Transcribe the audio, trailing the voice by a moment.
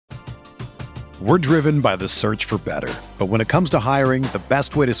We're driven by the search for better. But when it comes to hiring, the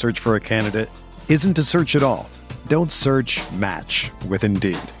best way to search for a candidate isn't to search at all. Don't search, match with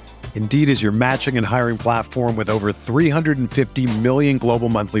Indeed. Indeed is your matching and hiring platform with over 350 million global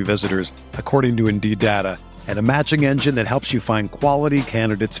monthly visitors, according to Indeed data, and a matching engine that helps you find quality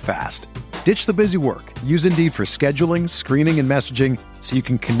candidates fast. Ditch the busy work. Use Indeed for scheduling, screening, and messaging so you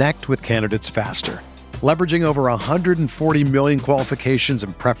can connect with candidates faster. Leveraging over 140 million qualifications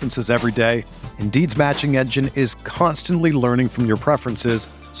and preferences every day, Indeed's matching engine is constantly learning from your preferences,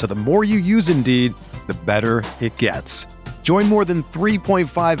 so the more you use Indeed, the better it gets. Join more than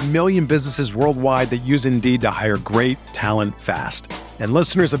 3.5 million businesses worldwide that use Indeed to hire great talent fast. And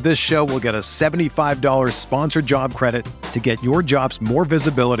listeners of this show will get a $75 sponsored job credit to get your jobs more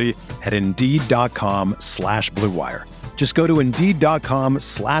visibility at Indeed.com/Blue Wire. Just go to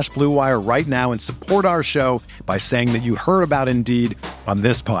Indeed.com/Blue Wire right now and support our show by saying that you heard about Indeed on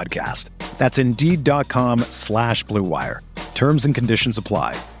this podcast. That's Indeed.com/Blue Wire. Terms and conditions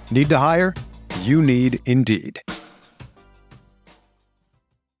apply. Need to hire? You need Indeed.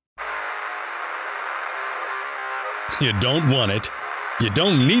 You don't want it, you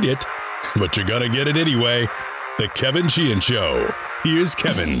don't need it, but you're gonna get it anyway. The Kevin Sheehan Show. Here's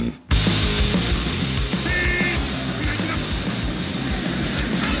Kevin.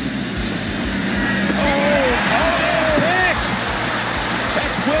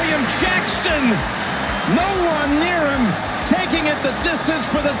 William Jackson, no one near him, taking it the distance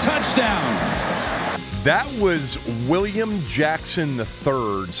for the touchdown. That was William Jackson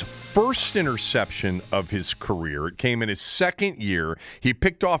III's first interception of his career. It came in his second year. He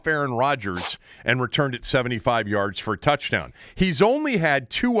picked off Aaron Rodgers and returned it 75 yards for a touchdown. He's only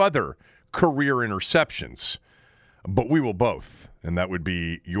had two other career interceptions, but we will both. And that would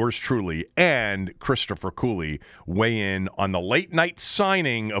be yours truly and Christopher Cooley weigh in on the late night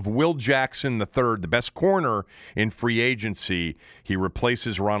signing of Will Jackson III, the best corner in free agency. He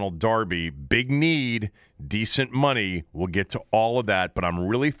replaces Ronald Darby. Big need, decent money. We'll get to all of that, but I'm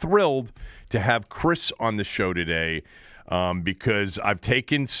really thrilled to have Chris on the show today because I've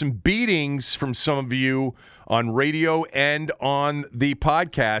taken some beatings from some of you on radio and on the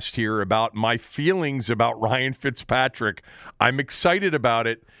podcast here about my feelings about Ryan Fitzpatrick. I'm excited about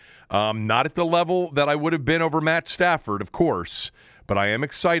it. Not at the level that I would have been over Matt Stafford, of course, but I am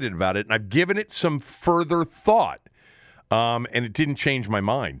excited about it, and I've given it some further thought, and it didn't change my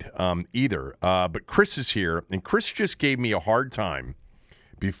mind either. But Chris is here, and Chris just gave me a hard time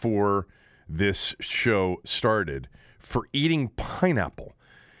before this show started for eating pineapple.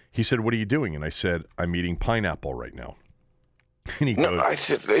 He said, "What are you doing?" And I said, "I'm eating pineapple right now." And he goes, I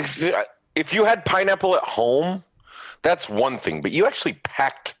said, if you had pineapple at home, that's one thing. But you actually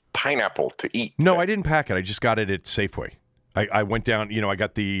packed pineapple to eat. No, I didn't pack it. I just got it at Safeway. I went down, I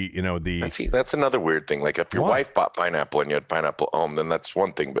got the. See, that's another weird thing. Like if your wife bought pineapple and you had pineapple at home, then that's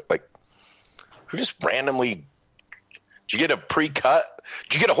one thing. But like, you just randomly. Did you get a pre-cut?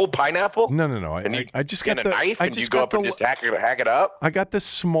 Did you get a whole pineapple? No. I just got a knife, and you go up and just hack it up? I got the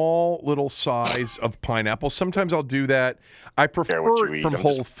small little size of pineapple. Sometimes I'll do that. I prefer it from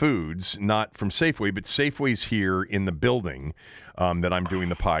Whole Foods, not from Safeway, but Safeway's here in the building that I'm doing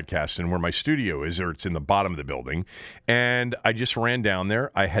the podcast in, where my studio is, or it's in the bottom of the building. And I just ran down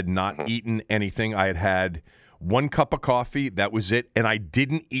there. I had not eaten anything. I had one cup of coffee. That was it. And I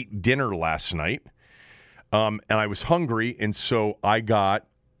didn't eat dinner last night. And I was hungry, and so I got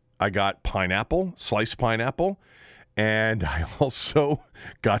pineapple, sliced pineapple, and I also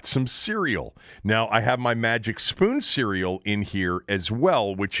got some cereal. Now, I have my Magic Spoon cereal in here as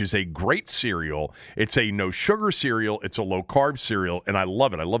well, which is a great cereal. It's a no-sugar cereal. It's a low-carb cereal, and I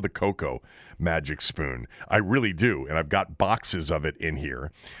love it. I love the cocoa Magic Spoon. I really do, and I've got boxes of it in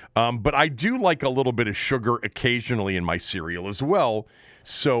here. But I do like a little bit of sugar occasionally in my cereal as well.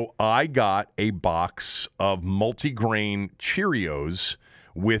 So I got a box of multigrain Cheerios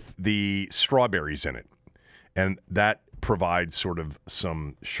with the strawberries in it, and that provides sort of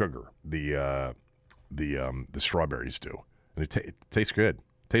some sugar. The strawberries do, and it tastes good.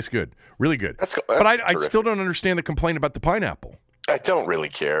 Tastes good, really good. But I still don't understand the complaint about the pineapple. I don't really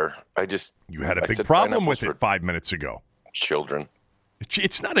care. You had a big problem with it 5 minutes ago. Children.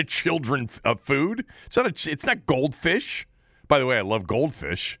 It's not a children food. It's not goldfish. By the way, I love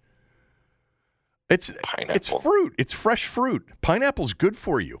goldfish. It's fruit. It's fresh fruit. Pineapple's good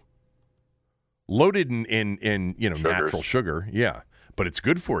for you. Loaded in natural sugar. Yeah, but it's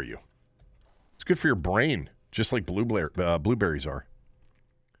good for you. It's good for your brain, just like blueberries are.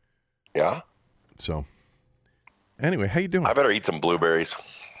 Yeah. So, anyway, how you doing? I better eat some blueberries.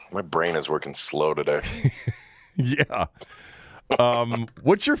 My brain is working slow today. Yeah.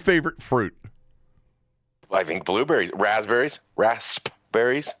 What's your favorite fruit? I think blueberries, raspberries.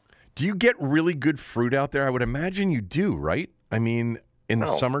 Do you get really good fruit out there? I would imagine you do, right? I mean, in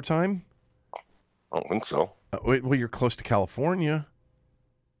the summertime? I don't think so. Well, you're close to California.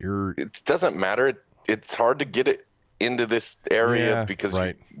 It doesn't matter. It's hard to get it into this area because,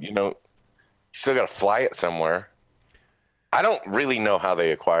 you still got to fly it somewhere. I don't really know how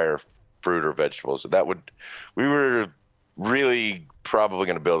they acquire fruit or vegetables. We were really probably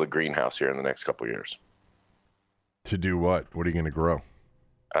going to build a greenhouse here in the next couple of years. To do what? What are you going to grow?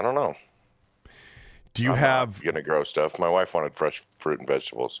 I don't know. I'm going to grow stuff. My wife wanted fresh fruit and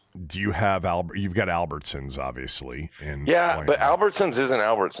vegetables. Do you have you've got Albertsons, obviously. But Albertsons isn't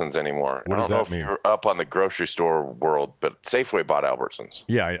Albertsons anymore. What I don't know if you're up on the grocery store world, but Safeway bought Albertsons.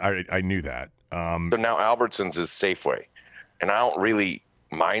 Yeah, I knew that. So now Albertsons is Safeway. And I don't really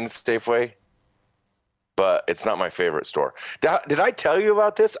mind Safeway, but it's not my favorite store. Did I tell you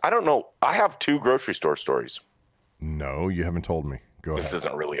about this? I don't know. I have 2 grocery store stories. No, you haven't told me. Go ahead. This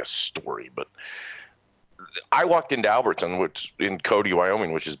isn't really a story, but I walked into Albertsons, which in Cody,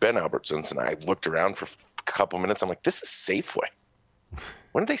 Wyoming, which has been Albertsons, and I looked around for a couple minutes. I'm like, this is Safeway.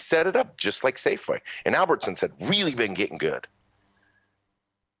 When did they set it up just like Safeway? And Albertsons had really been getting good.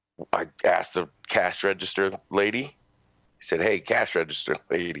 I asked the cash register lady. I said, hey, cash register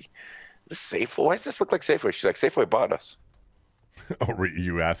lady, is this Safeway? Why does this look like Safeway? She's like, Safeway bought us. Oh,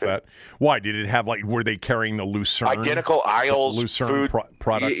 you asked that? Why? Did it have, were they carrying the Lucerne? Identical aisles, Lucerne food.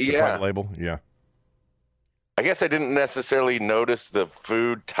 Product, the private label? Yeah. I guess I didn't necessarily notice the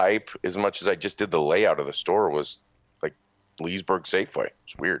food type as much as I just did the layout of the store was like Leesburg Safeway.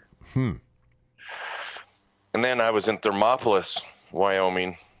 It's weird. And then I was in Thermopolis,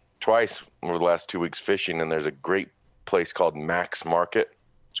 Wyoming, twice over the last 2 weeks fishing, and there's a great place called Max Market.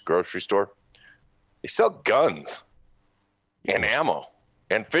 It's a grocery store. They sell guns and ammo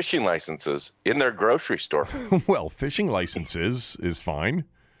and fishing licenses in their grocery store. Well, fishing licenses is fine.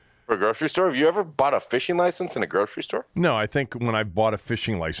 For a grocery store? Have you ever bought a fishing license in a grocery store? No, I think when I bought a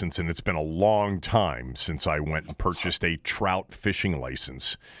fishing license, and it's been a long time since I went and purchased a trout fishing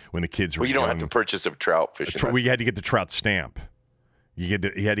license when the kids were Well, you don't have to purchase a trout fishing license. We had to get the trout stamp. You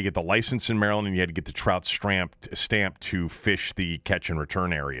had to get the license in Maryland, and you had to get the trout stamp to fish the catch and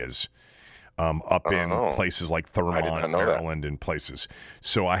return areas up in places like Thurmont, Maryland, and places.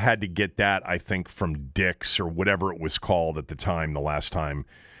 So I had to get that, I think, from Dick's or whatever it was called at the time, the last time.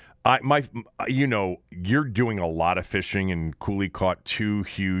 You're doing a lot of fishing, and Cooley caught 2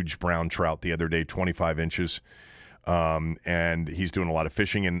 huge brown trout the other day, 25 inches. And he's doing a lot of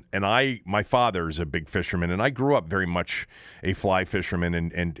fishing, and my father's a big fisherman, and I grew up very much a fly fisherman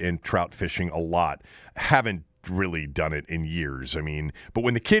and trout fishing a lot. Haven't really done it in years. I mean, but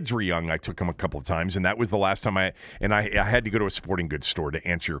when the kids were young, I took them a couple of times, and that was the last time I had to go to a sporting goods store to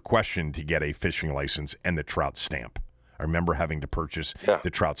answer your question to get a fishing license and the trout stamp. I remember having to purchase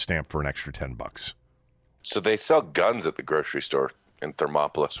the trout stamp for an extra $10. So they sell guns at the grocery store in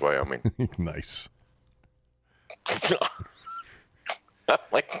Thermopolis, Wyoming. Nice. I'm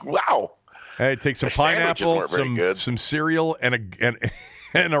like, wow. Hey, take some pineapple, some cereal, and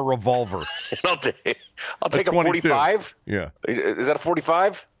a revolver. I'll take a 45. Yeah. Is that a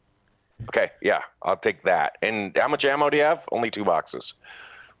 45? Okay, yeah, I'll take that. And how much ammo do you have? Only 2 boxes.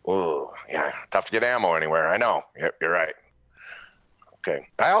 Oh, yeah, tough to get ammo anywhere. I know. You're right. Okay.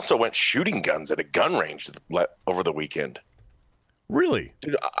 I also went shooting guns at a gun range over the weekend. Really?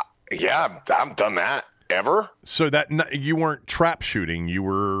 Dude, yeah, I've done that. Ever? So that you weren't trap shooting, you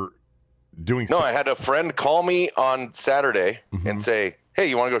were doing No, I had a friend call me on Saturday and say, hey,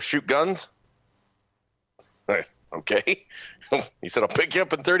 you want to go shoot guns? Okay. He said, I'll pick you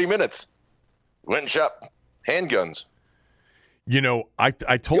up in 30 minutes. Went and shot handguns. I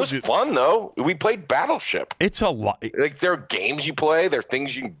told you. It was fun, though. We played Battleship. It's a lot. Like, there are games you play. There are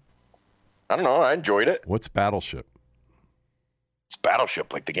things I don't know. I enjoyed it. What's Battleship? It's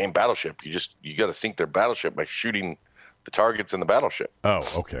Battleship, like the game Battleship. You got to sink their battleship by shooting the targets in the battleship. Oh,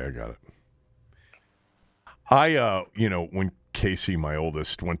 okay. I got it. When Casey, my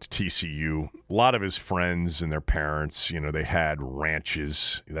oldest, went to TCU, a lot of his friends and their parents, they had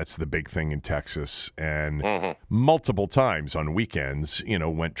ranches. That's the big thing in Texas. And multiple times on weekends,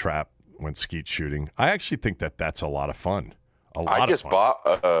 went skeet shooting. I actually think that's a lot of fun. I just bought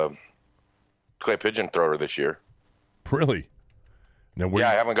a clay pigeon thrower this year. Really? Now,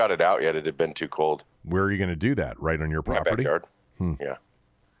 I haven't got it out yet. It had been too cold. Where are you going to do that? Right on your property? My backyard. Yeah.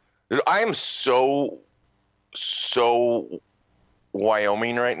 I am so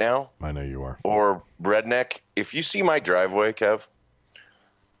Wyoming right now. I know you are. Or redneck. If you see my driveway, Kev,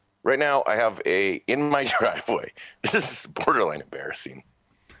 right now I have in my driveway, this is borderline embarrassing.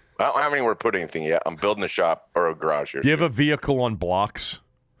 I don't have anywhere to put anything yet. I'm building a shop or a garage here. Do you have a vehicle on blocks?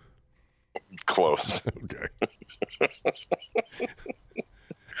 Close. Okay.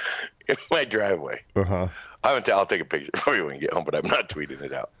 In my driveway. Uh-huh. I'll take a picture for you when you get home, but I'm not tweeting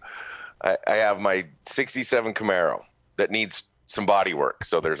it out. I have my 67 Camaro that needs some body work,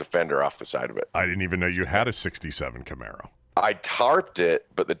 so there's a fender off the side of it. I didn't even know you had a 67 Camaro. I tarped it,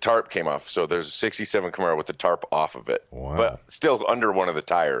 but the tarp came off, so there's a 67 Camaro with the tarp off of it. Wow. But still under one of the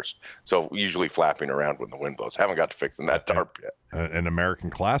tires, so usually flapping around when the wind blows. Haven't got to fixing that tarp yet. An American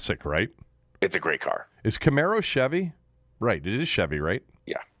classic, right? It's a great car. Is Camaro Chevy? Right, it is Chevy, right?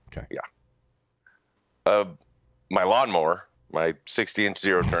 Yeah. Okay. Yeah. My lawnmower, my 60-inch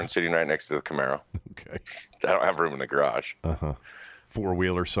zero-turn sitting right next to the Camaro. Okay. I don't have room in the garage. Uh-huh.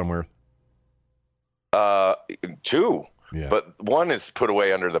 Four-wheeler somewhere? Two. Yeah. But one is put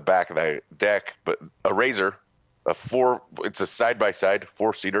away under the back of the deck, but a Razor, it's a side-by-side,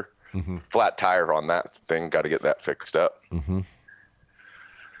 four-seater, flat tire on that thing. Got to get that fixed up. Mm-hmm.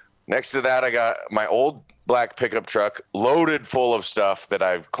 Next to that, I got my old black pickup truck loaded full of stuff that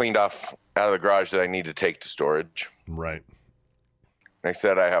I've cleaned off out of the garage that I need to take to storage. Right. Next to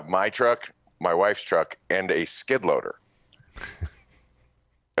that, I have my truck, my wife's truck, and a skid loader.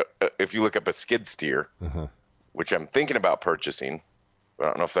 If you look up a skid steer, which I'm thinking about purchasing, I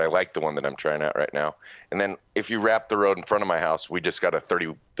don't know if I like the one that I'm trying out right now. And then if you wrap the road in front of my house, we just got a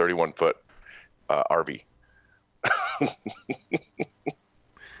 31-foot RV.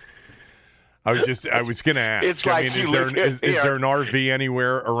 I was going to ask. It's like is there an RV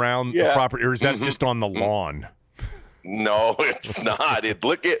anywhere around the property, or is that just on the lawn? No, it's not. It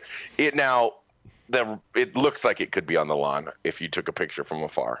looks like it could be on the lawn if you took a picture from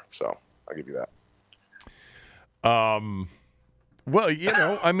afar. So I'll give you that.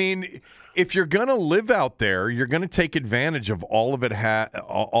 Well, I mean, if you're gonna live out there, you're gonna take advantage of all that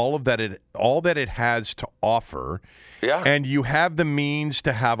it has to offer. Yeah. And you have the means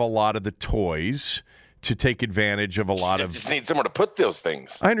to have a lot of the toys to take advantage of a lot of. Just need somewhere to put those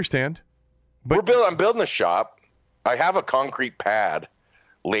things. I understand, but I'm building a shop. I have a concrete pad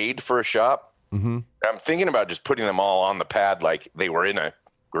laid for a shop. Mm-hmm. I'm thinking about just putting them all on the pad like they were in a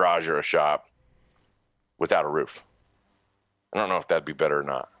garage or a shop without a roof. I don't know if that'd be better or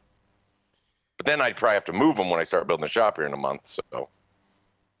not. But then I'd probably have to move them when I start building a shop here in a month. So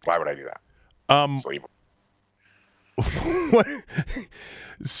why would I do that? Just leave them. What?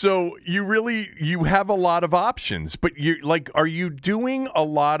 So you have a lot of options, but are you doing a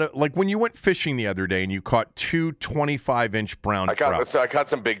lot of, like when you went fishing the other day and you caught two 25-inch brown trout? So I caught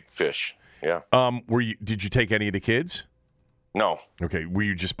some big fish. Yeah. Did you take any of the kids? No. Okay. Were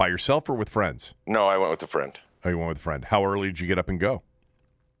you just by yourself or with friends? No, I went with a friend. Oh, you went with a friend. How early did you get up and go?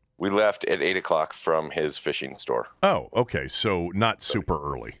 We left at 8 o'clock from his fishing store. Oh, okay. So not super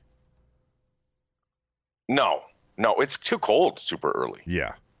early. No, it's too cold super early.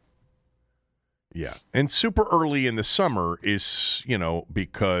 Yeah. Yeah. And super early in the summer is,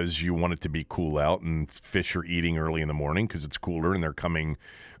 because you want it to be cool out and fish are eating early in the morning because it's cooler and they're coming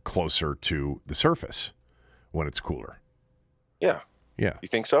closer to the surface when it's cooler. Yeah. Yeah. You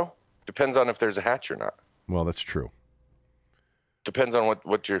think so? Depends on if there's a hatch or not. Well, that's true. Depends on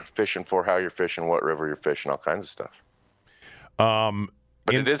what you're fishing for, how you're fishing, what river you're fishing, all kinds of stuff.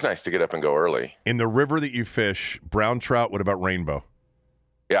 But it is nice to get up and go early. In the river that you fish, brown trout, what about rainbow?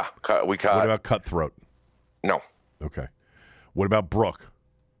 Yeah, we caught. What about cutthroat? No. Okay. What about brook?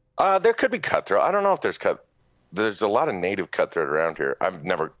 There could be cutthroat. I don't know if there's a lot of native cutthroat around here.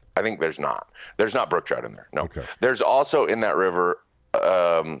 I think there's not. There's not brook trout in there. No. Okay. There's also in that river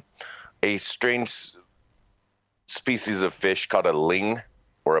a strange species of fish called a ling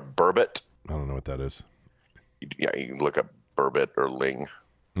or a burbot. I don't know what that is. Yeah, you can look up burbot or ling.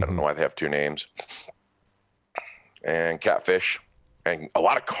 I don't know why they have two names. And catfish and a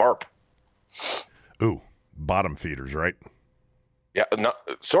lot of carp. Ooh, bottom feeders, right? Yeah, no,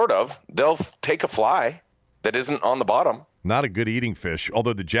 sort of. They'll take a fly that isn't on the bottom. Not a good eating fish,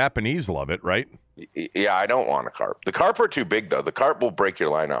 although the Japanese love it, right? Yeah, I don't want a carp. The carp are too big, though. The carp will break your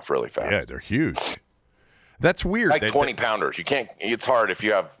line off really fast. Yeah, they're huge. That's weird. Like 20-pounders. You can't. It's hard if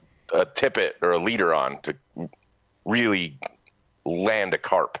you have a tippet or a leader on to really land a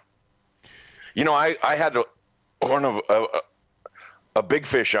carp. I had one of a big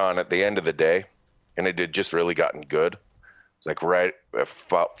fish on at the end of the day, and it had just really gotten good. It was like right at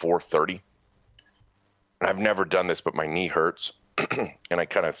about 4:30. And I've never done this, but my knee hurts, and I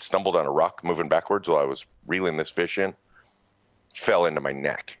kind of stumbled on a rock moving backwards while I was reeling this fish in. Fell into my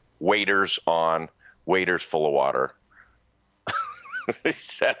neck. Waders on. Waders full of water. I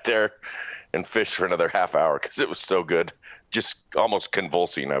sat there and fished for another half hour because it was so good. just almost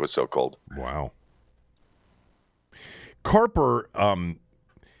convulsing. I was so cold. Wow. Carper,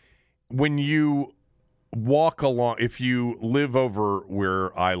 when you walk along, if you live over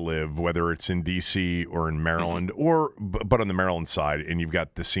where I live, whether it's in D.C. or in Maryland, but on the Maryland side, and you've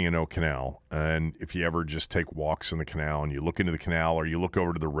got the C&O Canal, and if you ever just take walks in the canal and you look into the canal or you look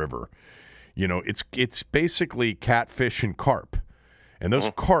over to the river, it's basically catfish and carp. And those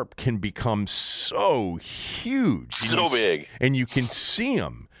carp can become so huge. So big. And you can see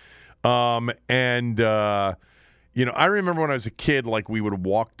them. I remember when I was a kid, like we would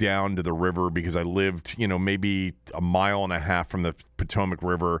walk down to the river because I lived, maybe a mile and a half from the Potomac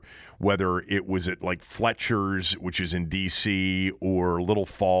River, whether it was at like Fletcher's, which is in D.C., or Little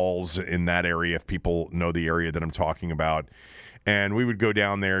Falls in that area, if people know the area that I'm talking about. And we would go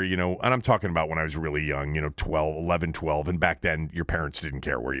down there, and I'm talking about when I was really young, 11, 12. And back then, your parents didn't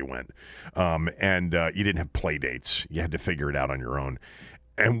care where you went. And you didn't have play dates. You had to figure it out on your own.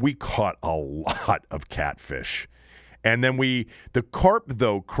 And we caught a lot of catfish. And then the carp,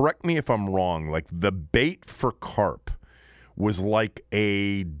 though, correct me if I'm wrong, like the bait for carp was like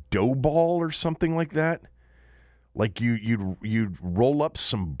a dough ball or something like that. Like you'd roll up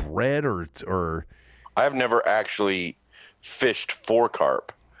some bread or. I've never actually fished for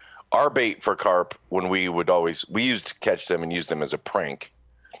carp. Our bait for carp, when we used to catch them and use them as a prank,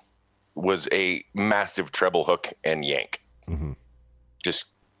 was a massive treble hook and yank. Mm-hmm. Just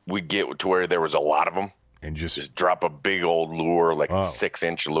we'd get to where there was a lot of them. And just drop a big old lure, like a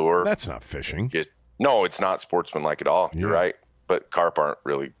 6-inch lure. That's not fishing. No, it's not sportsmanlike at all. You're right. But carp aren't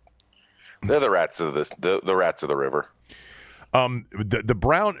really. They're the rats of the rats of the river. The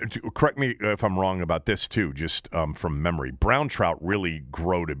brown. Correct me if I'm wrong about this too. Just from memory, brown trout really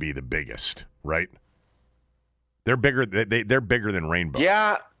grow to be the biggest, right? They're bigger. They're bigger than rainbow.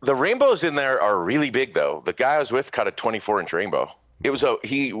 Yeah, the rainbows in there are really big though. The guy I was with caught a 24-inch rainbow. It was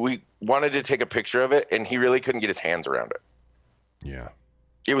we wanted to take a picture of it, and he really couldn't get his hands around it. Yeah.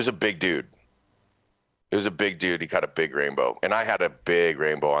 It was a big dude. He caught a big rainbow, and I had a big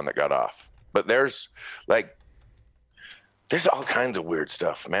rainbow on that got off. But there's all kinds of weird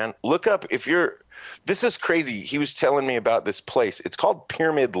stuff, man. Look up this is crazy. He was telling me about this place. It's called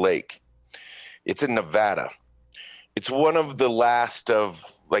Pyramid Lake. It's in Nevada. It's one of the last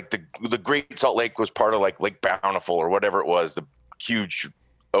of like the Great Salt Lake was part of like Lake Bountiful or whatever it was, the huge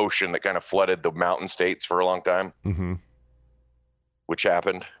ocean that kind of flooded the mountain states for a long time, which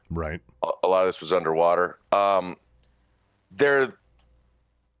happened. Right. A lot of this was underwater. They're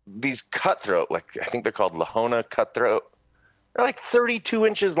these cutthroat, like I think they're called Lahona cutthroat. They're like 32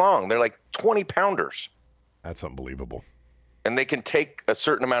 inches long. They're like 20 pounders. That's unbelievable. And they can take a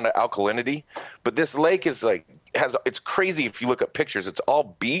certain amount of alkalinity. But this lake is it's crazy if you look at pictures. It's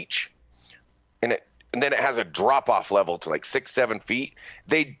all beach, and then it has a drop-off level to like 6-7 feet.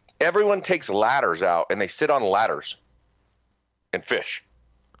 Everyone takes ladders out, and they sit on ladders and fish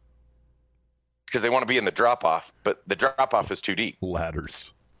because they want to be in the drop-off, but the drop-off is too deep.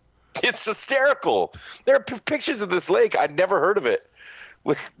 Ladders. It's hysterical. There are pictures of this lake. I'd never heard of it,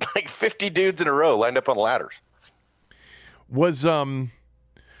 with like 50 dudes in a row lined up on ladders.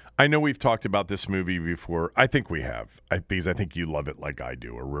 I know we've talked about this movie before. I think we have, because I think you love it like I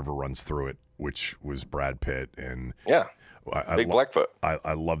do. A River Runs Through It, which was Brad Pitt, and Big Blackfoot.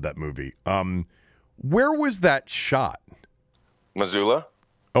 I love that movie. Where was that shot? Missoula.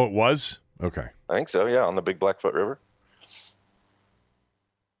 Oh, it was? Okay. I think so, yeah, on the Big Blackfoot River.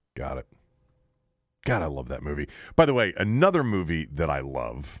 Got it. God, I love that movie. By the way, another movie that I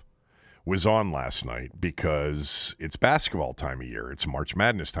love was on last night because it's basketball time of year. It's March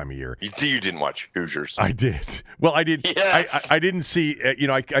Madness time of year. You didn't watch Hoosiers. I did. Well, I did. Yes. I didn't see,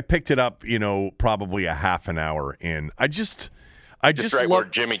 I picked it up, probably a half an hour in. I just where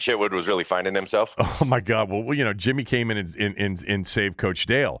Jimmy Chitwood was really finding himself. Oh my God! Well, Jimmy came in and saved Coach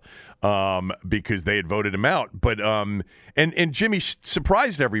Dale because they had voted him out. But and Jimmy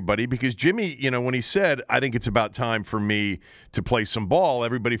surprised everybody because Jimmy, when he said, "I think it's about time for me to play some ball,"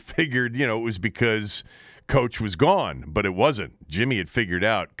 everybody figured, it was because Coach was gone, but it wasn't. Jimmy had figured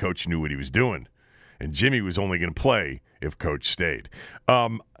out Coach knew what he was doing, and Jimmy was only going to play if Coach stayed.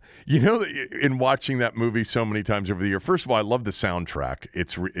 In watching that movie so many times over the year, first of all, I love the soundtrack.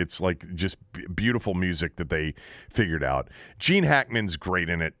 It's like just beautiful music that they figured out. Gene Hackman's great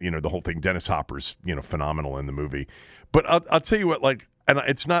in it. The whole thing. Dennis Hopper's, phenomenal in the movie. But I'll tell you what, and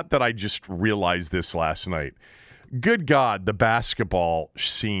it's not that I just realized this last night. good God, the basketball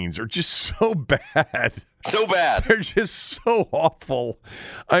scenes are just so bad. So bad. They're just so awful.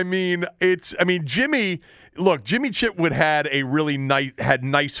 I mean, Jimmy Chitwood had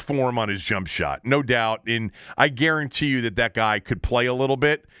nice form on his jump shot, no doubt. And I guarantee you that guy could play a little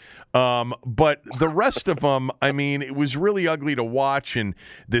bit. But the rest of them, I mean, it was really ugly to watch, and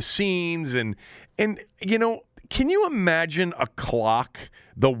the scenes and you know, can you imagine a clock,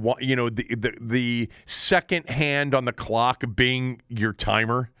 the second hand on the clock being your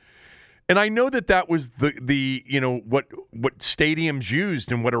timer? And I know that was the you know, what stadiums used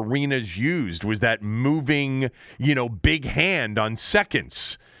and what arenas used was that moving, you know, big hand on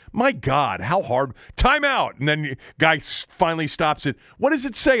seconds. My God, how hard. Timeout. And then guy finally stops it. What does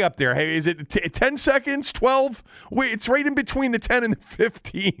it say up there? Hey, is it 10 seconds? 12? Wait, it's right in between the 10 and the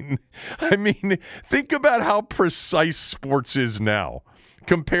 15. I mean, think about how precise sports is now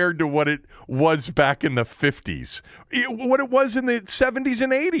compared to what it was back in the 50s. What it was in the 70s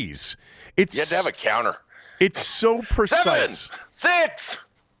and 80s. You had to have a counter. It's so precise. 7, 6.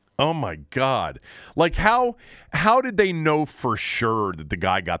 Oh my God! Like how did they know for sure that the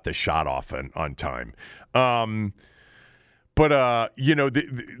guy got the shot off on time? But you know,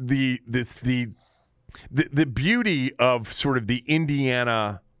 the beauty of sort of the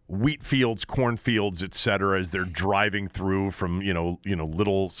Indiana wheat fields, cornfields, et cetera, as they're driving through from you know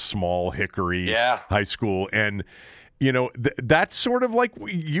little small Hickory High School, and you know that's sort of like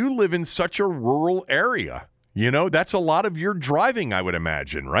you live in such a rural area. You know, that's a lot of your driving, I would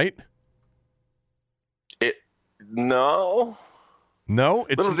imagine, right? No,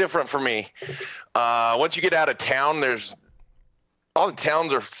 it's a little different for me. Once you get out of town, all the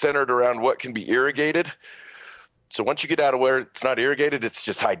towns are centered around what can be irrigated. So once you get out of where it's not irrigated, it's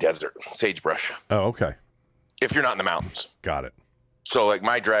just high desert, sagebrush. Oh, okay. If you're not in the mountains. Got it. So like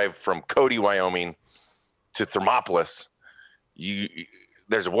my drive from Cody, Wyoming to Thermopolis,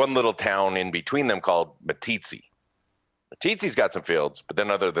 there's one little town in between them called Meeteetse. Meeteetse's got some fields, but then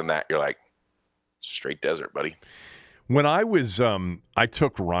other than that, you're like, straight desert, buddy. When I was, I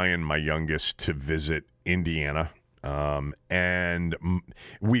took Ryan, my youngest, to visit Indiana, and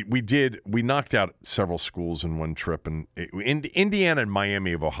we knocked out several schools in one trip, and Indiana and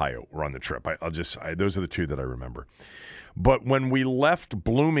Miami of Ohio were on the trip. Those are the two that I remember. But when we left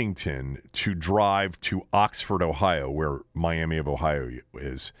Bloomington to drive to Oxford, Ohio, where Miami of Ohio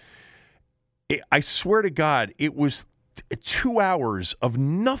is, I swear to God, it was 2 hours of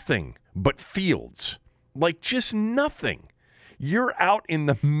nothing but fields. Like just nothing. You're out in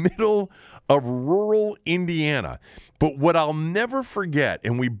the middle of rural Indiana. But what I'll never forget,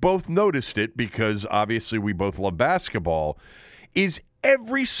 and we both noticed it because obviously we both love basketball, is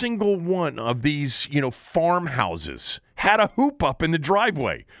every single one of these, you know, farmhouses had a hoop up in the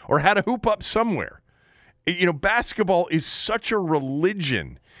driveway or had a hoop up somewhere. You know, basketball is such a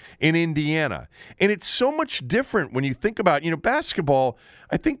religion in Indiana. And it's so much different when you think about, you know, basketball.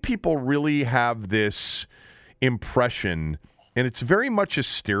 I think people really have this impression, and it's very much a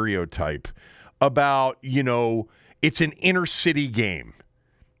stereotype about, you know, it's an inner city game.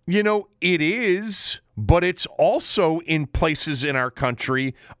 You know, it is, but it's also in places in our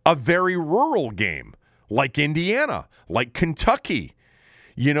country a very rural game, like Indiana, like Kentucky.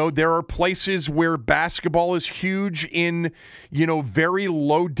 You know, there are places where basketball is huge in, you know, very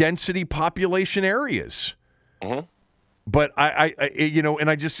low density population areas. Mm-hmm. But I you know, and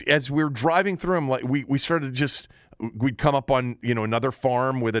I just, as we were driving through them, like we started just, we'd come up on, you know, another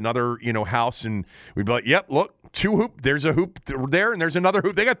farm with another, you know, house, and we'd be like, yep, look, 2 hoop, there's a hoop there, and there's another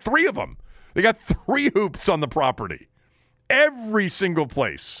hoop. They got 3 of them. They got 3 hoops on the property. Every single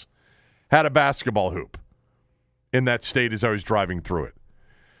place had a basketball hoop in that state as I was driving through it.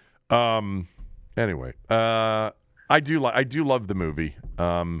 Anyway, I do love the movie.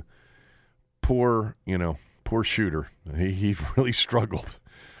 Poor shooter. He really struggled.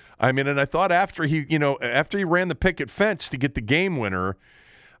 I mean, and I thought after he ran the picket fence to get the game winner,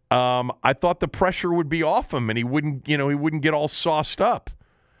 I thought the pressure would be off him and he wouldn't get all sauced up.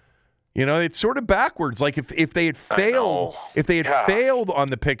 You know, it's sort of backwards. Like if they had failed on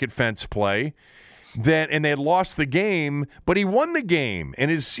the picket fence play, and they had lost the game, but he won the game,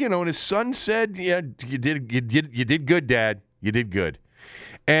 and his son said, "Yeah, you did good, Dad. You did good."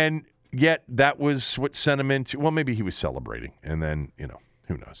 And yet that was what sent him into. Well, maybe he was celebrating, and then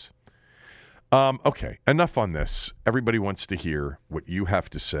who knows. Okay, enough on this. Everybody wants to hear what you have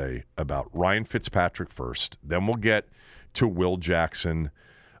to say about Ryan Fitzpatrick first. Then we'll get to Will Jackson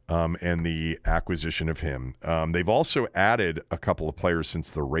and the acquisition of him. They've also added a couple of players since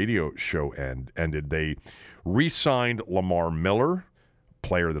the radio show ended. They re-signed Lamar Miller,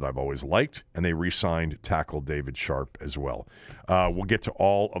 player that I've always liked, and they re-signed tackle David Sharp as well. We'll get to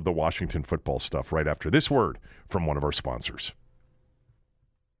all of the Washington football stuff right after this word from one of our sponsors.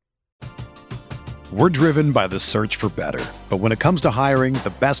 We're driven by the search for better. But when it comes to hiring,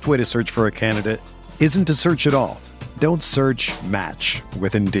 the best way to search for a candidate isn't to search at all. Don't search, match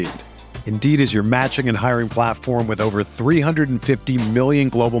with Indeed. Indeed is your matching and hiring platform with over 350 million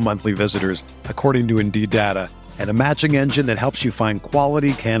global monthly visitors, according to Indeed data, and a matching engine that helps you find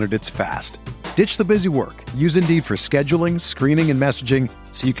quality candidates fast. Ditch the busy work. Use Indeed for scheduling, screening, and messaging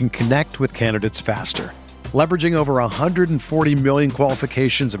so you can connect with candidates faster. Leveraging over 140 million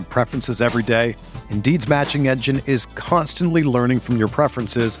qualifications and preferences every day, Indeed's matching engine is constantly learning from your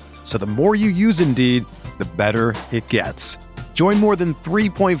preferences, so the more you use Indeed, the better it gets. Join more than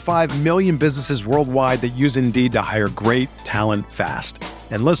 3.5 million businesses worldwide that use Indeed to hire great talent fast.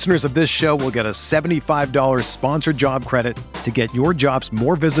 And listeners of this show will get a $75 sponsored job credit to get your jobs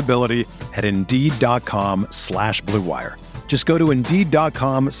more visibility at Indeed.com/Blue Wire. Just go to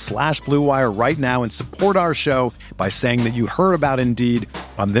Indeed.com/Blue Wire right now and support our show by saying that you heard about Indeed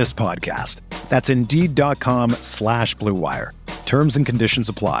on this podcast. That's Indeed.com/Blue Wire. Terms and conditions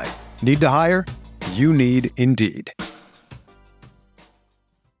apply. Need to hire? You need Indeed.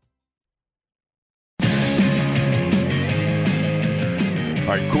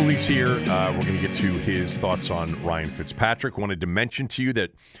 All right, Cooley's here. We're going to get to his thoughts on Ryan Fitzpatrick. Wanted to mention to you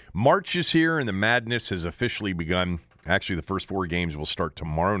that March is here and the madness has officially begun. Actually, the first 4 games will start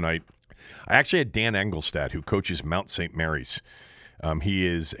tomorrow night. I actually had Dan Engelstad, who coaches Mount St. Mary's. He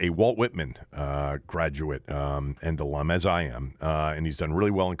is a Walt Whitman graduate and alum, as I am, and he's done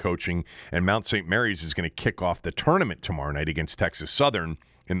really well in coaching. And Mount St. Mary's is going to kick off the tournament tomorrow night against Texas Southern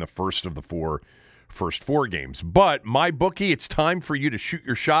in the first of the first 4 games. But MyBookie, it's time for you to shoot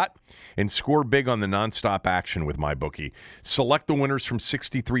your shot and score big on the nonstop action with MyBookie. Select the winners from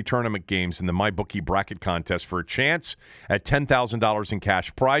 63 tournament games in the MyBookie bracket contest for a chance at $10,000 in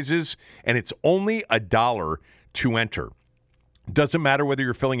cash prizes, and it's only $1 to enter. Doesn't matter whether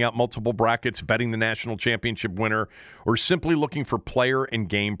you're filling out multiple brackets, betting the national championship winner, or simply looking for player and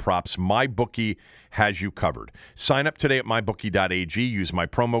game props, MyBookie has you covered. Sign up today at mybookie.ag. Use my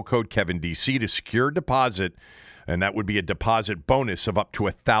promo code KevinDC to secure a deposit, and that would be a deposit bonus of up to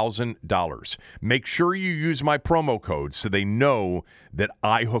 $1,000. Make sure you use my promo code so they know that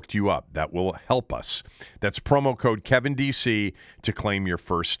I hooked you up. That will help us. That's promo code KevinDC to claim your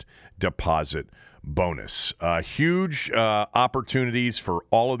first deposit bonus. Huge opportunities for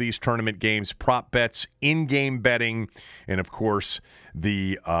all of these tournament games, prop bets, in-game betting, and of course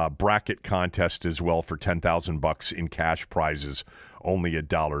the bracket contest as well for $10,000 in cash prizes. Only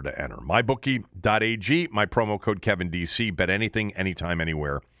 $1 to enter. MyBookie.ag, my promo code KevinDC. Bet anything, anytime,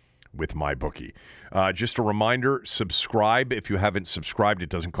 anywhere with MyBookie. Just a reminder, subscribe. If you haven't subscribed, it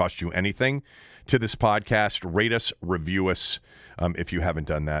doesn't cost you anything to this podcast. Rate us, review us. If you haven't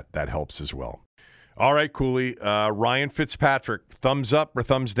done that, that helps as well. All right, Cooley. Ryan Fitzpatrick, thumbs up or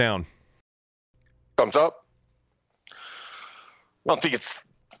thumbs down? Thumbs up. I don't think it's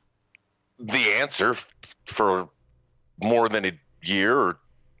the answer for more than a year or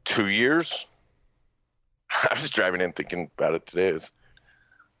 2 years. I was driving in thinking about it today.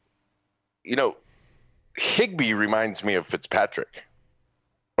 Higbee reminds me of Fitzpatrick.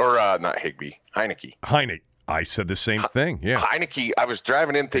 Or not Higbee, Heineke. Heineke. I said the same thing, yeah. Heineke, I was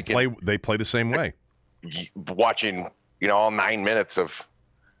driving in thinking... They play the same way. Watching, all 9 minutes of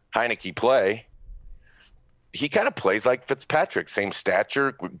Heineke play, he kind of plays like Fitzpatrick. Same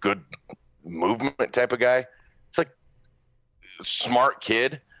stature, good movement type of guy. It's like smart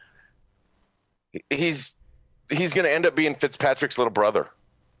kid. He's going to end up being Fitzpatrick's little brother.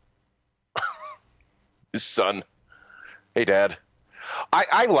 His son. Hey, Dad.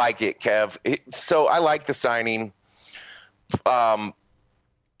 I like it, Kev. So I like the signing.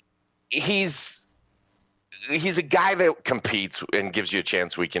 He's a guy that competes and gives you a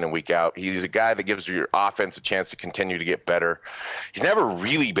chance week in and week out. He's a guy that gives your offense a chance to continue to get better. He's never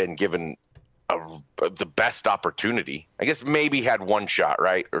really been given the best opportunity. I guess maybe had one shot,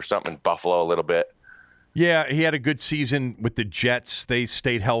 right? Or something in Buffalo a little bit. Yeah, he had a good season with the Jets. They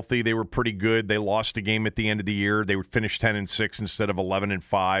stayed healthy. They were pretty good. They lost a game at the end of the year. They would finish 10-6 instead of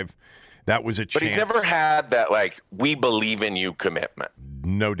 11-5. That was a chance. But he's never had that, we believe in you commitment.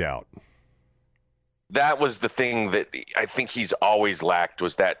 No doubt. That was the thing that I think he's always lacked,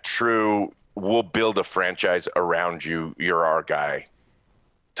 was that true, we'll build a franchise around you, you're our guy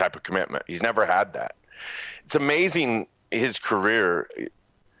type of commitment. He's never had that. It's amazing his career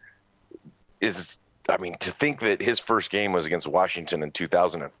is, to think that his first game was against Washington in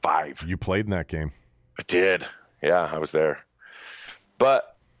 2005. You played in that game. I did. Yeah, I was there.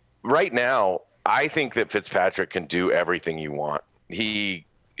 But right now, I think that Fitzpatrick can do everything you want. He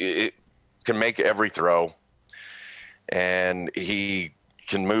can make every throw, and he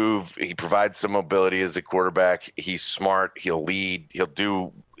can move. He provides some mobility as a quarterback. He's smart. He'll lead. He'll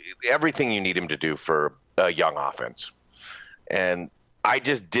do everything you need him to do for a young offense. And I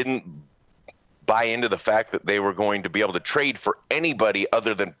just didn't buy into the fact that they were going to be able to trade for anybody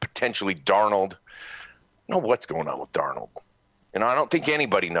other than potentially Darnold. I don't know what's going on with Darnold. I don't think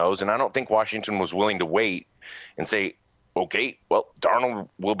anybody knows, and I don't think Washington was willing to wait and say, okay, well, Darnold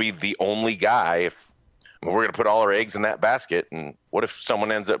will be the only guy if we're going to put all our eggs in that basket, and what if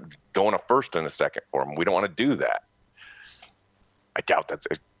someone ends up going a first and a second for him? We don't want to do that. I doubt that's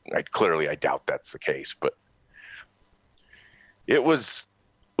the case, but it was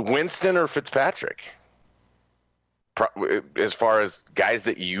Winston or Fitzpatrick. As far as guys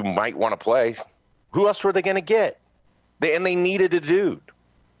that you might want to play, who else were they going to get? They needed a dude.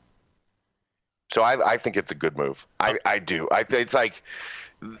 So I think it's a good move. I do. It's like,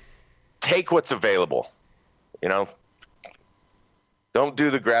 take what's available. Don't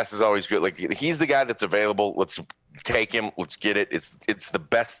do the grass is always good. Like, he's the guy that's available. Let's take him. Let's get it. It's the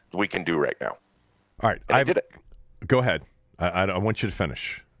best we can do right now. All right. I did it. Go ahead. I want you to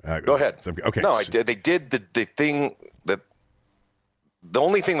finish. Go ahead. Okay. No, I did. They did the thing that the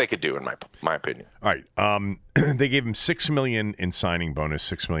only thing they could do, in my opinion. All right. They gave him $6 million in signing bonus,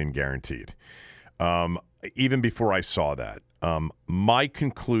 $6 million guaranteed. Even before I saw that, my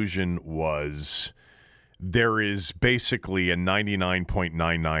conclusion was there is basically a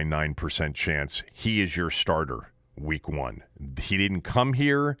 99.999% chance he is your starter week one. He didn't come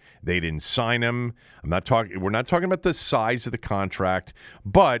here. They didn't sign him. We're not talking about the size of the contract,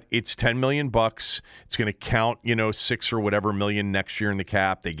 but it's $10 million. It's going to count, 6 or whatever million next year in the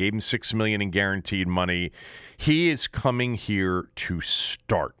cap. They gave him $6 million in guaranteed money. He is coming here to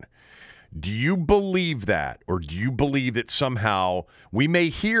start. Do you believe that, or do you believe that somehow we may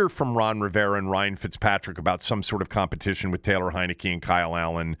hear from Ron Rivera and Ryan Fitzpatrick about some sort of competition with Taylor Heineke and Kyle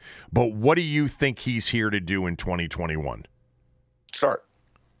Allen, but what do you think he's here to do in 2021? Start.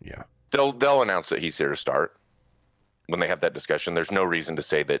 Yeah. They'll announce that he's here to start when they have that discussion. There's no reason to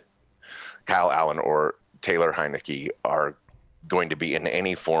say that Kyle Allen or Taylor Heineke are going to be in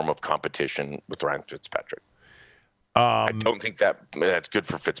any form of competition with Ryan Fitzpatrick. I don't think that's good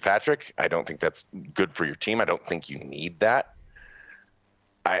for Fitzpatrick. I don't think that's good for your team. I don't think you need that.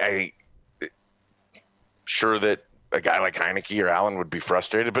 I sure that a guy like Heineke or Allen would be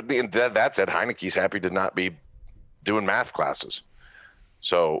frustrated, but that said, Heineke's happy to not be doing math classes.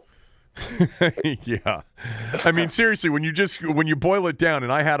 So yeah. I mean, seriously, when you boil it down,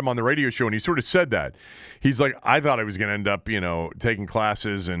 and I had him on the radio show and he sort of said that. He's like, I thought I was going to end up, taking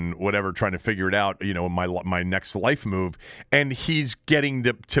classes and whatever, trying to figure it out, my next life move. And he's getting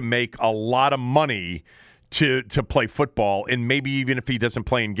to make a lot of money to play football. And maybe even if he doesn't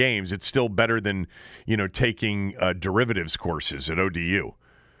play in games, it's still better than, taking derivatives courses at ODU.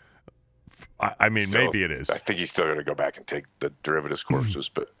 I mean, maybe it is. I think he's still going to go back and take the derivatives courses,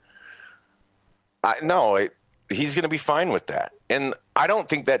 but he's going to be fine with that. And I don't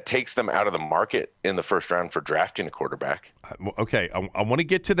think that takes them out of the market in the first round for drafting a quarterback. Okay, I want to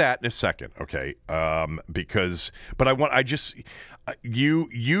get to that in a second, okay?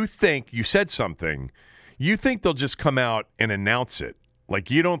 You think, you said something, you think they'll just come out and announce it. Like,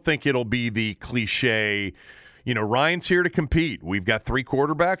 you don't think it'll be the cliche, Ryan's here to compete. We've got 3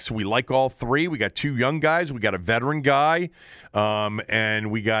 quarterbacks. We like all 3. We got 2 young guys. We got a veteran guy. And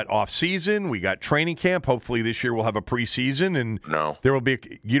we got off-season. We got training camp. Hopefully this year we'll have a preseason. And no, there will be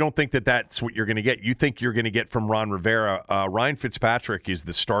you don't think that that's what you're going to get. You think you're going to get from Ron Rivera. Ryan Fitzpatrick is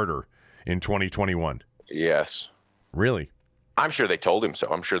the starter in 2021. Yes. Really? I'm sure they told him so.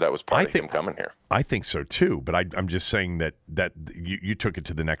 I'm sure that was part of him coming here. I think so too. But I'm just saying that you took it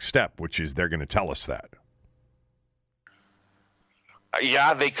to the next step, which is they're going to tell us that.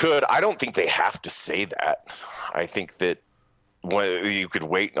 Yeah, they could. I don't think they have to say that. I think that you could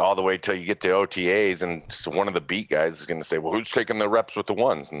wait all the way till you get to OTAs, and one of the beat guys is going to say, well, who's taking the reps with the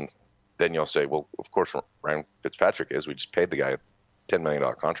ones? And then you'll say, well, of course, Ryan Fitzpatrick is. We just paid the guy a $10 million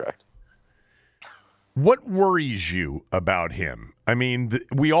contract. What worries you about him? I mean,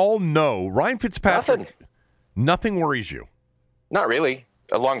 we all know Ryan Fitzpatrick. Nothing worries you? Not really.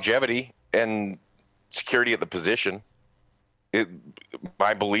 Longevity and security at the position.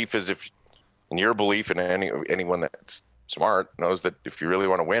 My belief is and your belief, and anyone that's smart knows that if you really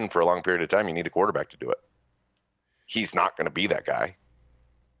want to win for a long period of time, you need a quarterback to do it. He's not going to be that guy.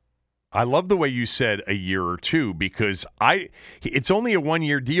 I love the way you said a year or two, because it's only a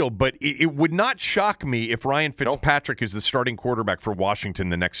 1-year deal, but it would not shock me if Ryan Fitzpatrick is the starting quarterback for Washington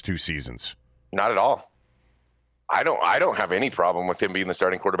the next 2 seasons. Not at all. I don't have any problem with him being the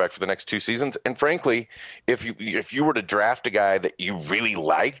starting quarterback for the next 2 seasons. And frankly, if you were to draft a guy that you really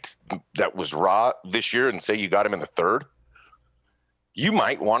liked that was raw this year and say you got him in the 3rd, you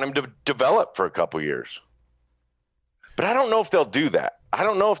might want him to develop for a couple years. But I don't know if they'll do that. I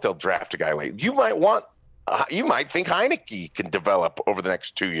don't know if they'll draft a guy late. You might think Heineke can develop over the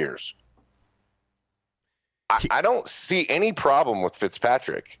next 2 years. I don't see any problem with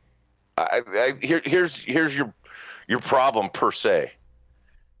Fitzpatrick. Here's your problem per se,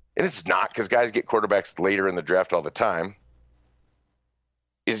 and it's not because guys get quarterbacks later in the draft all the time.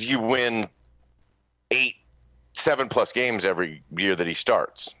 Is you win 7+ games every year that he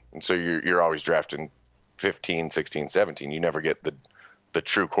starts, and so you're always drafting 15, 16, 17. You never get the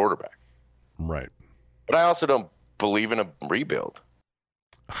true quarterback. Right. But I also don't believe in a rebuild.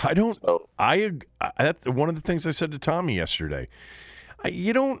 I don't. So, that's one of the things I said to Tommy yesterday.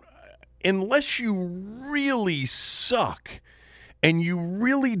 You don't, unless you really suck and you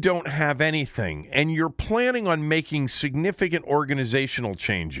really don't have anything and you're planning on making significant organizational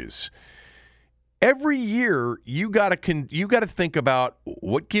changes, every year you got to think about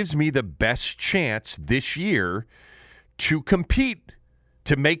what gives me the best chance this year to compete,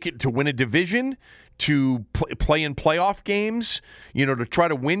 to make it, to win a division, to play in playoff games, to try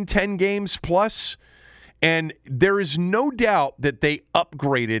to win 10 games plus. And there is no doubt that they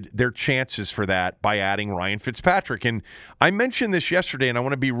upgraded their chances for that by adding Ryan Fitzpatrick. And I mentioned this yesterday, and I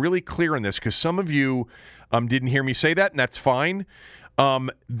want to be really clear on this because some of you didn't hear me say that, and that's fine.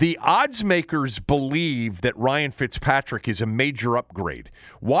 The odds makers believe that Ryan Fitzpatrick is a major upgrade.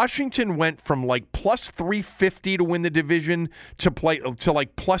 Washington went from like plus 350 to win the division to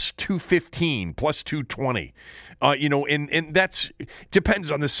like plus 215, plus 220. And that's depends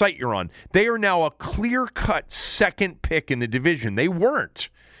on the site you're on. They are now a clear-cut second pick in the division. They weren't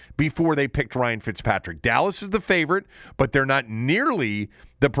before they picked Ryan Fitzpatrick. Dallas is the favorite, but they're not nearly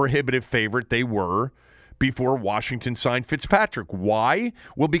the prohibitive favorite they were before Washington signed Fitzpatrick. Why?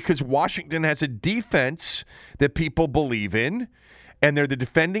 Well, because Washington has a defense that people believe in, and they're the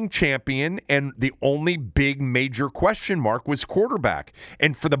defending champion, and the only big major question mark was quarterback.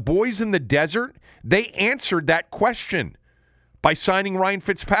 And for the boys in the desert, they answered that question by signing Ryan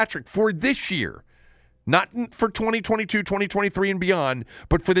Fitzpatrick for this year. Not for 2022, 2023, and beyond,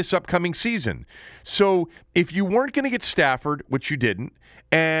 but for this upcoming season. So if you weren't going to get Stafford, which you didn't,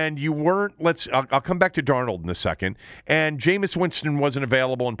 and you weren't, I'll come back to Darnold in a second, and Jameis Winston wasn't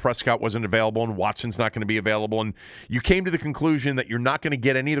available, and Prescott wasn't available, and Watson's not going to be available, and you came to the conclusion that you're not going to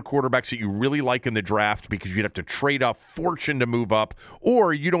get any of the quarterbacks that you really like in the draft because you'd have to trade a fortune to move up,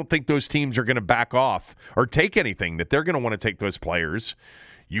 or you don't think those teams are going to back off or take anything, that they're going to want to take those players.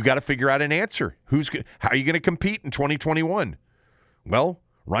 You got to figure out an answer. How are you going to compete in 2021? Well,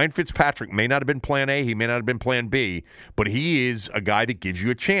 Ryan Fitzpatrick may not have been plan A, he may not have been plan B, but he is a guy that gives you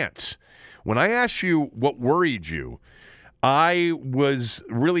a chance. When I asked you what worried you, I was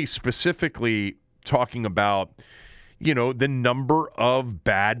really specifically talking about, the number of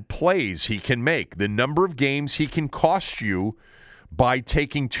bad plays he can make, the number of games he can cost you by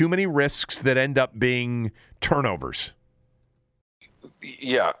taking too many risks that end up being turnovers.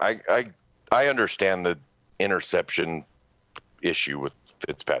 Yeah, I understand the interception issue with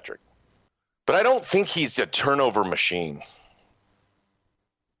Fitzpatrick, but I don't think he's a turnover machine.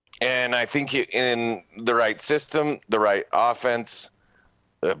 And I think in the right system, the right offense,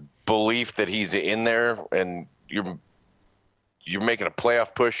 the belief that he's in there, and you're making a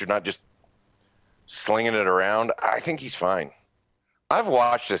playoff push, you're not just slinging it around. I think he's fine. I've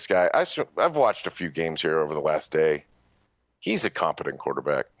watched this guy. I've watched a few games here over the last day. He's a competent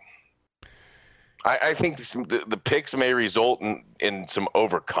quarterback. I think the picks may result in some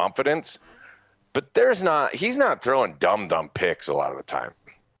overconfidence, but he's not throwing dumb picks a lot of the time.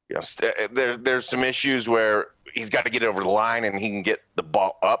 There's some issues where he's got to get over the line and he can get the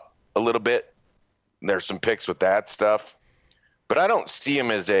ball up a little bit. There's some picks with that stuff, but I don't see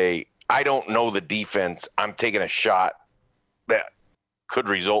him as I don't know the defense, I'm taking a shot that could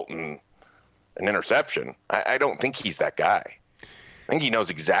result in an interception. I don't think he's that guy. I think he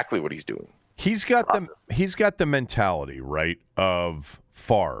knows exactly what he's doing. He's got the mentality, right, of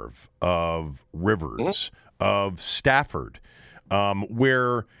Favre, of Rivers, of Stafford,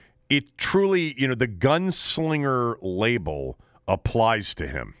 where it truly, the gunslinger label applies to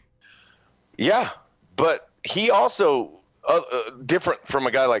him. Yeah, but he also, different from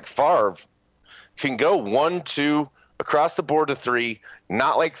a guy like Favre, can go 1, 2, across the board to 3,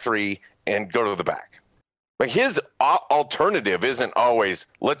 not like 3, and go to the back. Like his alternative isn't always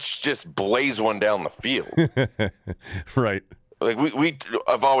let's just blaze one down the field. Right. Like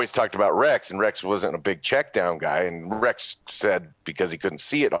I've always talked about Rex, and Rex wasn't a big check down guy, and Rex said because he couldn't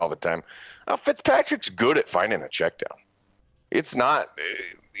see it all the time. Fitzpatrick's good at finding a check down. It's not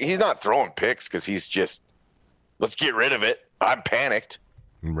he's not throwing picks because he's just let's get rid of it. I'm panicked.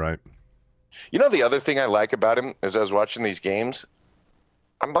 Right. You know the other thing I like about him as I was watching these games,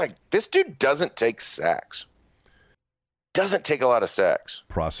 I'm like, this dude doesn't take sacks. Doesn't take a lot of sacks.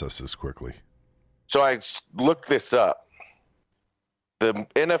 Processes quickly. So I looked this up. The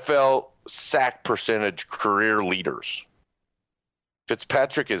NFL sack percentage career leaders.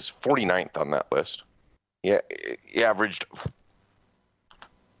 Fitzpatrick is 49th on that list. Yeah, he averaged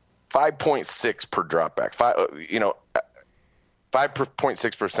 5.6 per dropback.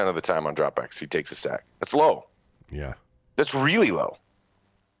 5.6% of the time on dropbacks he takes a sack. That's low. Yeah. That's really low.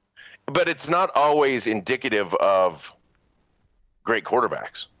 But it's not always indicative of great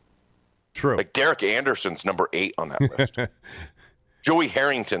quarterbacks. True. Like Derek Anderson's number 8 on that list. Joey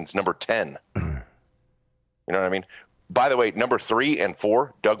Harrington's number 10. You know what I mean? By the way, number 3 and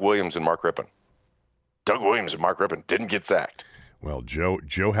 4, Doug Williams and Mark Rippon. Doug Williams and Mark Rippon didn't get sacked. Well, Joe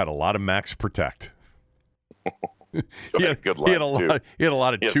had a lot of max protect. He had a good line, he had a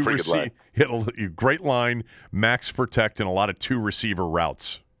lot of two receiver. He had a great line, max protect, and a lot of 2 receiver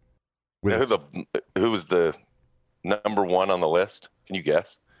routes. Who was the number 1 on the list? Can you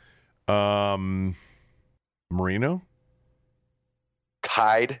guess? Marino?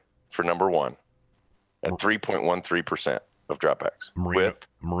 Tied for number 1 at 3.13% of dropbacks.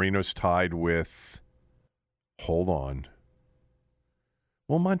 Marino's tied with. Hold on.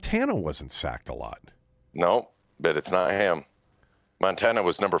 Well, Montana wasn't sacked a lot. No, but it's not him. Montana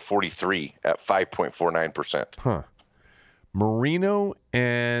was number 43 at 5.49%. Huh. Marino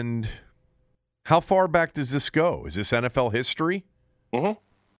and how far back does this go? Is this NFL history? Mm-hmm.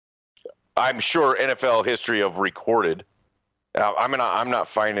 I'm sure NFL history of recorded. I'm not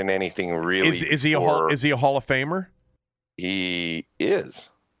finding anything really. Is he a Hall of Famer? He is.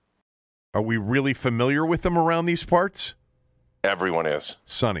 Are we really familiar with him around these parts? Everyone is.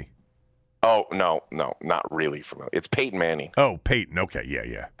 Sonny. Oh, no, not really familiar. It's Peyton Manning. Oh, Peyton. Okay,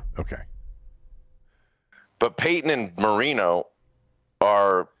 yeah. Okay. But Peyton and Marino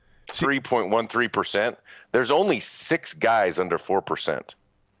are 3.13%. There's only 6 guys under 4%.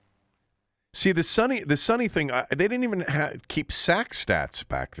 See, the Sonny thing, they didn't even keep sack stats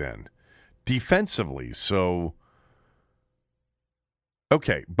back then defensively. So,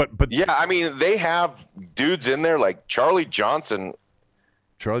 okay, but yeah, I mean, they have dudes in there like Charlie Johnson.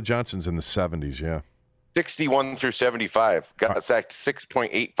 Charlie Johnson's in the 70s, yeah. 61 through 75, got sacked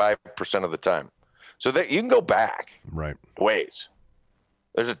 6.85% of the time. So that you can go back right ways.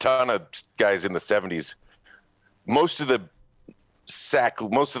 There's a ton of guys in the 70s. Most of the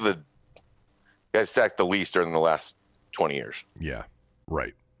guys sacked the least are in the last 20 years. Yeah,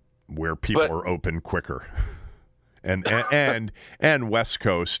 right. Where people are open quicker. And West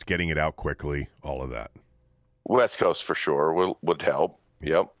Coast getting it out quickly, all of that. West Coast for sure would help.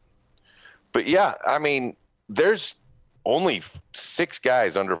 Yep. But yeah, I mean, there's only 6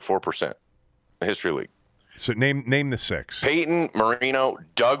 guys under 4% in the History League. So name the 6. Peyton, Marino,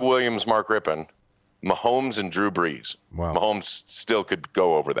 Doug Williams, Mark Rippon, Mahomes, and Drew Brees. Wow. Mahomes still could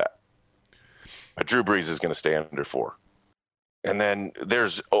go over that. But Drew Brees is going to stay under 4. And then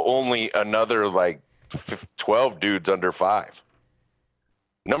there's only another 12 dudes under 5.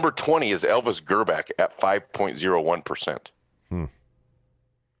 Number 20 is Elvis Grbac at 5.01%.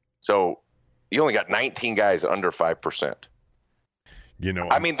 So you only got 19 guys under 5%.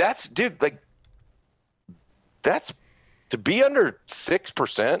 I mean, that's to be under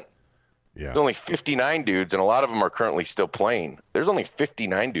 6%. Yeah. There's only 59 dudes, and a lot of them are currently still playing. There's only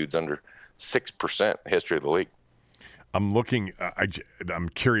 59 dudes under 6% history of the league. I'm looking. I'm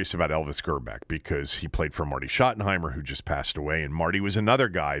curious about Elvis Grbac because he played for Marty Schottenheimer, who just passed away, and Marty was another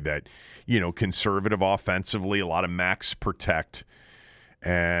guy that, conservative offensively, a lot of max protect,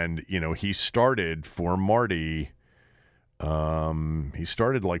 and he started for Marty. He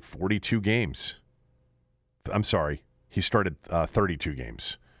started 42 games. I'm sorry, he started 32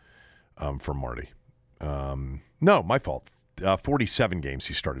 games for Marty. No, my fault. 47 games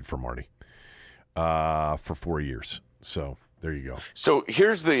he started for Marty for 4 years. So there you go. So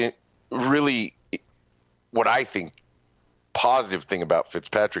here's the really, what I think, positive thing about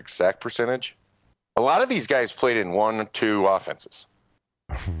Fitzpatrick's sack percentage. A lot of these guys played in 1-2 offenses.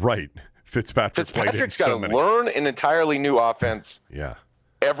 Right. Fitzpatrick's got to learn an entirely new offense. Yeah.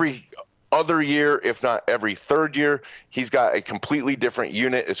 Every other year, if not every third year. He's got a completely different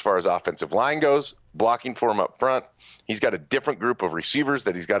unit as far as offensive line goes, blocking for him up front. He's got a different group of receivers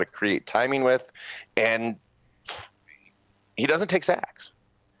that he's got to create timing with, and he doesn't take sacks.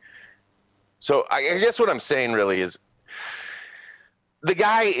 So I guess what I'm saying really is the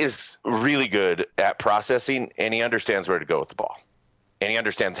guy is really good at processing, and he understands where to go with the ball, and he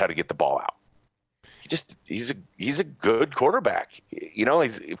understands how to get the ball out. He's a good quarterback. You know,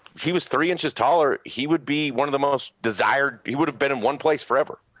 if he was 3 inches taller, he would be one of the most desired. He would have been in one place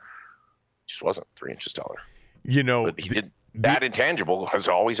forever. Just wasn't 3 inches taller. You know, but he did. That intangible has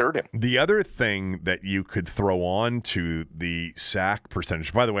always hurt him. The other thing that you could throw on to the sack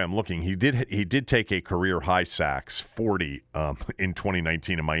percentage, by the way, I'm looking, he did take a career high sacks, 40 in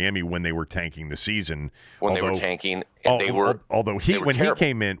 2019 in Miami when they were tanking the season. When they were tanking, and they were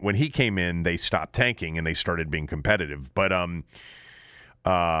when he came in, they stopped tanking and they started being competitive. But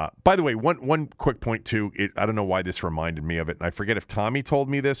by the way, one quick point too, I don't know why this reminded me of it, and I forget if Tommy told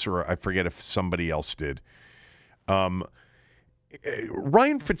me this or I forget if somebody else did.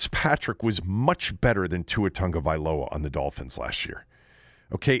 Ryan Fitzpatrick was much better than Tua Tagovailoa on the Dolphins last year.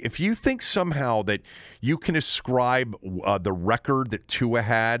 Okay, if you think somehow that you can ascribe the record that Tua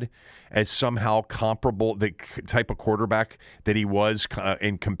had as somehow comparable, the type of quarterback that he was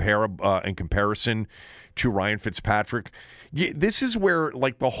in comparison to Ryan Fitzpatrick, this is where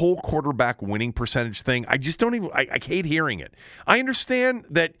like the whole quarterback winning percentage thing, I just don't even, I hate hearing it. I understand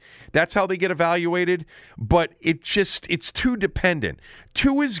that that's how they get evaluated, but it's too dependent.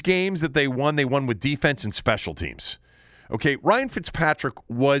 Tua's games that they won with defense and special teams. Okay, Ryan Fitzpatrick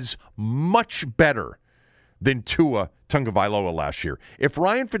was much better than Tua Tagovailoa last year. If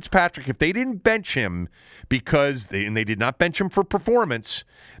Ryan Fitzpatrick, if they didn't bench him because they did not bench him for performance,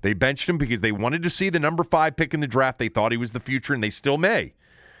 they benched him because they wanted to see the number 5 pick in the draft. They thought he was the future, and they still may.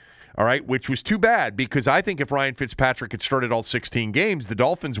 All right, which was too bad because I think if Ryan Fitzpatrick had started all 16 games, the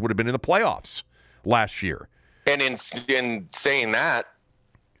Dolphins would have been in the playoffs last year. And in saying that,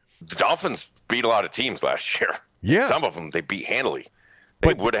 the Dolphins beat a lot of teams last year. Yeah. Some of them they beat handily.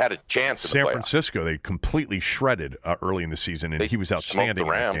 They would have had a chance. San Francisco, they completely shredded early in the season, and he was outstanding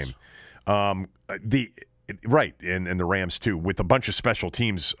in that game. Right, and the Rams too, with a bunch of special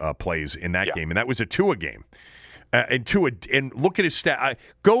teams plays in that game, and that was a Tua game. And look at his stat.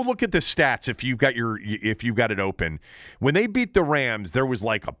 Go look at the stats if you've got it open. When they beat the Rams, there was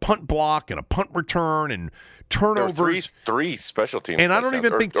like a punt block and a punt return and turnovers. There were three special teams. And I don't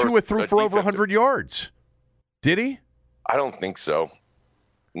even think Tua threw for over 100 yards. Did he? I don't think so.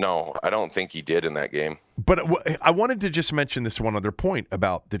 No, I don't think he did in that game. But I wanted to just mention this one other point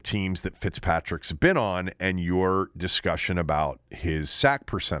about the teams that Fitzpatrick's been on and your discussion about his sack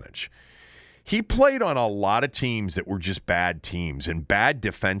percentage. He played on a lot of teams that were just bad teams and bad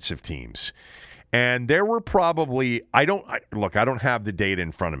defensive teams. And there were probably, I don't have the data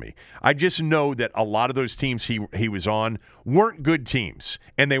in front of me. I just know that a lot of those teams he was on weren't good teams,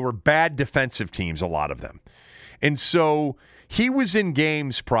 and they were bad defensive teams, a lot of them. And so he was in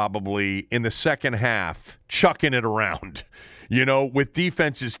games probably in the second half chucking it around, with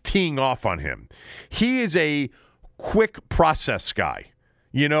defenses teeing off on him. He is a quick process guy,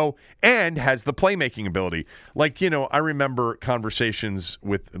 and has the playmaking ability. Like, I remember conversations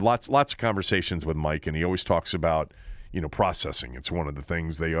with lots of conversations with Mike, and he always talks about, processing. It's one of the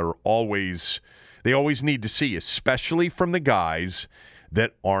things they always need to see, especially from the guys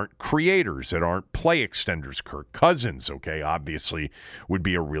that aren't creators, that aren't play extenders. Kirk Cousins, okay, obviously would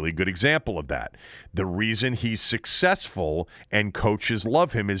be a really good example of that. The reason he's successful and coaches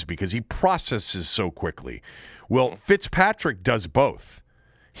love him is because he processes so quickly. Well, Fitzpatrick does both.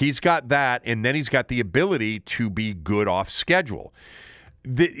 He's got that, and then he's got the ability to be good off schedule.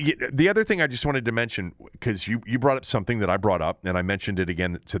 The other thing I just wanted to mention, because you brought up something that I brought up, and I mentioned it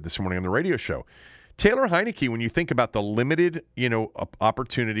again this morning on the radio show. Taylor Heineke, when you think about the limited,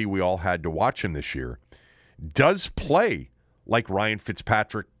 opportunity we all had to watch him this year, does play like Ryan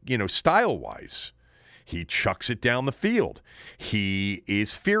Fitzpatrick, style-wise. He chucks it down the field. He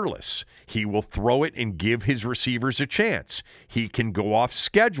is fearless. He will throw it and give his receivers a chance. He can go off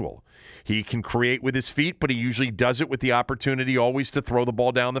schedule. He can create with his feet, but he usually does it with the opportunity always to throw the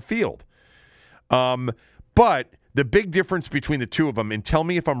ball down the field. But the big difference between the two of them, and tell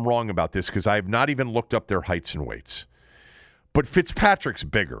me if I'm wrong about this because I have not even looked up their heights and weights, but Fitzpatrick's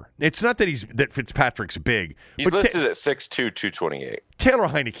bigger. It's not that Fitzpatrick's big. He's listed at 6'2", 228. Taylor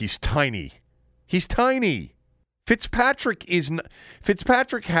Heineke's tiny. He's tiny. Fitzpatrick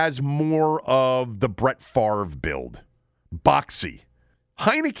has more of the Brett Favre build. Boxy.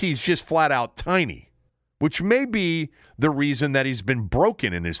 Heineke's just flat out tiny. which may be the reason that he's been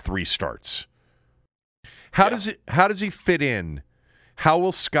broken in his 3 starts. How does he fit in? How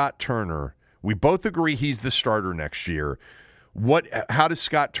will Scott Turner? We both agree he's the starter next year. How does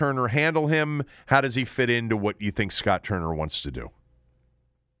Scott Turner handle him? How does he fit into what you think Scott Turner wants to do?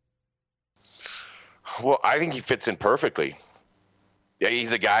 Well, I think he fits in perfectly. Yeah,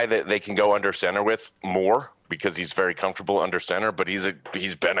 he's a guy that they can go under center with more because he's very comfortable under center, but he's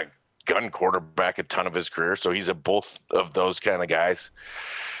been a gun quarterback a ton of his career, so he's both of those kind of guys.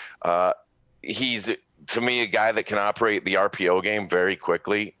 He's, to me, a guy that can operate the RPO game very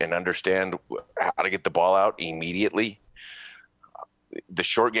quickly and understand how to get the ball out immediately. The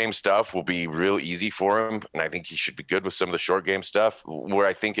short game stuff will be real easy for him, and I think he should be good with some of the short game stuff. Where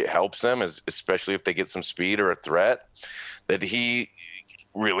I think it helps them is, especially if they get some speed or a threat, that he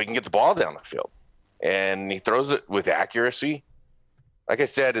really can get the ball down the field, and he throws it with accuracy. Like I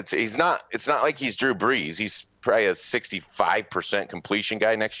said, it's not like he's Drew Brees. He's probably a 65% completion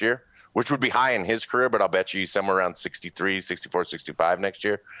guy next year, which would be high in his career, but I'll bet you he's somewhere around 63, 64, 65 next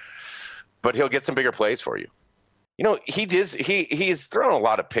year. But he'll get some bigger plays for you. You know, he's thrown a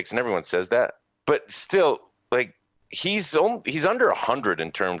lot of picks, and everyone says that, but still, like, he's under 100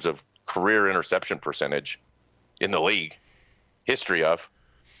 in terms of career interception percentage in the league history of.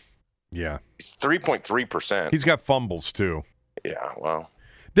 Yeah, he's 3.3%. He's got fumbles too. Yeah, well,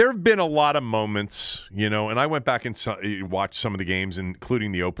 there have been a lot of moments, you know, and I went back and watched some of the games,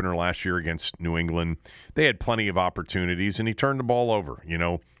 including the opener last year against New England. They had plenty of opportunities, and he turned the ball over. You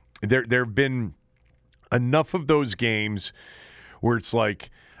know, there have been enough of those games where it's like,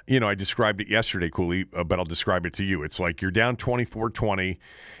 you know, I described it yesterday, Cooley, but I'll describe it to you. It's like you're down 24-20,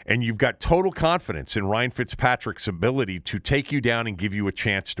 and you've got total confidence in Ryan Fitzpatrick's ability to take you down and give you a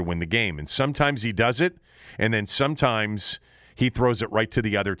chance to win the game. And sometimes he does it, and then sometimes he throws it right to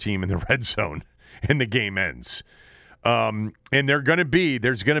the other team in the red zone, and the game ends. And there's going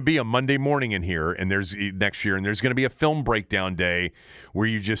to be a Monday morning in here, and there's next year, and there's going to be a film breakdown day where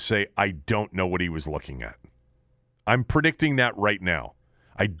you just say, I don't know what he was looking at. I'm predicting that right now.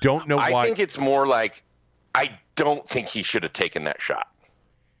 I don't know why. I think it's more like, I don't think he should have taken that shot.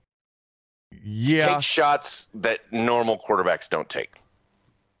 Yeah. He takes shots that normal quarterbacks don't take.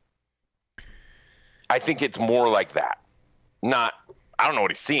 I think it's more like that. Not, I don't know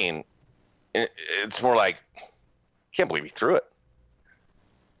what he's seeing. It's more like, I can't believe he threw it.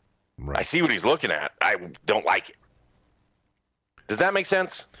 Right. I see what he's looking at. I don't like it. Does that make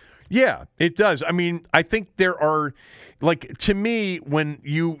sense? Yeah, it does. I mean, I think there are, like, to me, when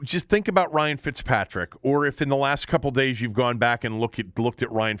you just think about Ryan Fitzpatrick, or if in the last couple of days you've gone back and looked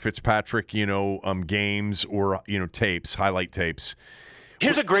at Ryan Fitzpatrick, you know, games or, you know, tapes, highlight tapes.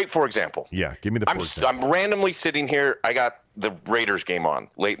 Here's a great for example. Yeah, give me the for example. I'm randomly sitting here. I got the Raiders game on,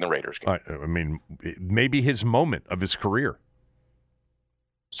 late in the Raiders game. I mean, maybe his moment of his career.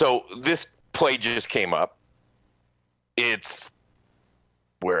 So this play just came up.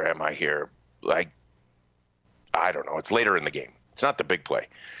 Where am I here? Like, I don't know. It's later in the game. It's not the big play.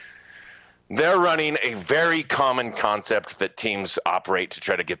 They're running a very common concept that teams operate to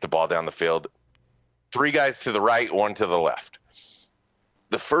try to get the ball down the field. 3 guys to the right, 1 to the left.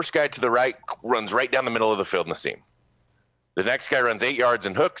 The first guy to the right runs right down the middle of the field in the seam. The next guy runs 8 yards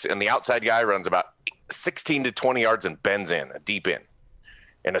and hooks, and the outside guy runs about 16 to 20 yards and bends in, a deep in.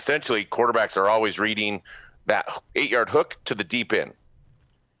 And essentially, quarterbacks are always reading that 8-yard hook to the deep in.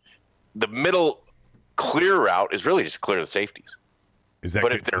 The middle clear route is really just clear the safeties. Is that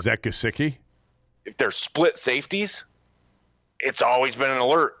Gesicki? If they're split safeties, it's always been an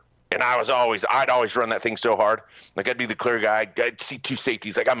alert. And I'd always run that thing so hard. Like, I'd be the clear guy. I'd see 2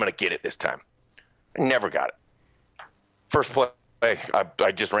 safeties. Like, I'm going to get it this time. I never got it. First play,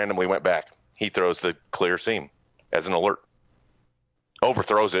 I just randomly went back. He throws the clear seam as an alert.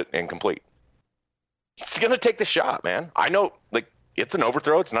 Overthrows it, incomplete. He's going to take the shot, man. I know, like, it's an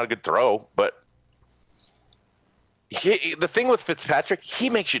overthrow. It's not a good throw, but the thing with Fitzpatrick, he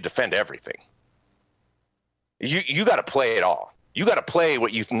makes you defend everything. You got to play it all. You got to play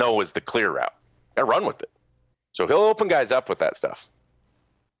what you know is the clear route and run with it. So he'll open guys up with that stuff.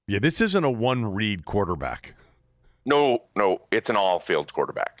 Yeah, this isn't a one-read quarterback. No, it's an all-field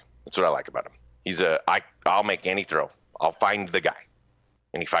quarterback. That's what I like about him. I'll make any throw. I'll find the guy,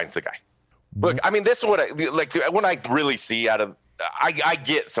 and he finds the guy. Look, I mean, this is what when I really see out of. I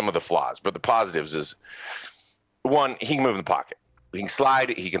get some of the flaws, but the positives is, one, he can move in the pocket. He can slide.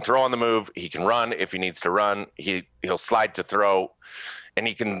 He can throw on the move. He can run if he needs to run. He'll slide to throw, and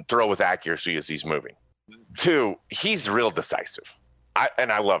he can throw with accuracy as he's moving. 2, he's real decisive,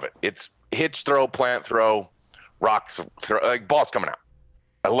 and I love it. It's hitch throw, plant throw, rock throw, like, ball's coming out.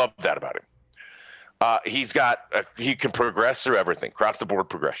 I love that about him. He can progress through everything, across the board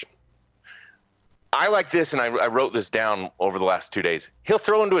progression. I like this, and I wrote this down over the last 2 days. He'll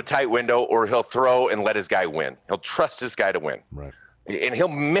throw into a tight window, or he'll throw and let his guy win. He'll trust his guy to win. Right. And he'll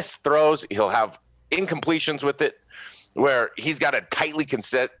miss throws. He'll have incompletions with it where he's got a tightly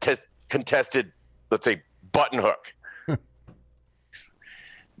contested, let's say, button hook.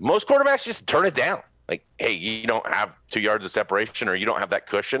 Most quarterbacks just turn it down. Like, hey, you don't have 2 yards of separation, or you don't have that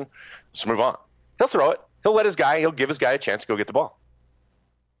cushion. Let's move on. He'll throw it. He'll give his guy a chance to go get the ball.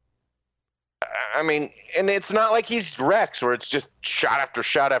 I mean, and it's not like he's Rex where it's just shot after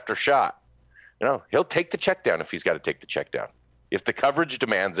shot after shot. He'll take the check down if he's got to take the check down. If the coverage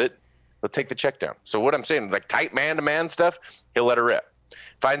demands it, he'll take the check down. So what I'm saying, like tight man-to-man stuff, he'll let it rip.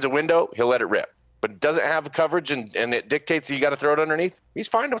 Finds a window, he'll let it rip. But doesn't have the coverage and it dictates you got to throw it underneath, he's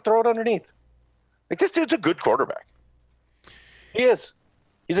fine to throw it underneath. Like, this dude's a good quarterback. He is.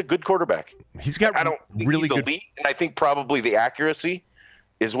 He's a good quarterback. He's got really good elite, and I think probably the accuracy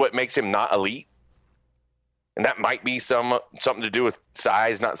is what makes him not elite. And that might be something to do with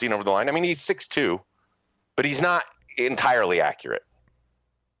size, not seen over the line. I mean, he's 6'2", but he's not entirely accurate.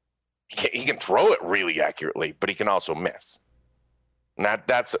 He can throw it really accurately, but he can also miss. And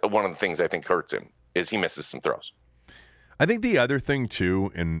that's one of the things I think hurts him, is he misses some throws. I think the other thing,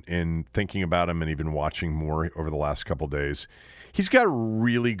 too, in thinking about him and even watching more over the last couple of days, he's got a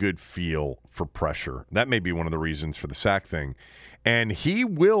really good feel for pressure. That may be one of the reasons for the sack thing. And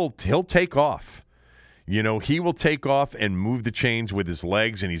he'll take off. He will take off and move the chains with his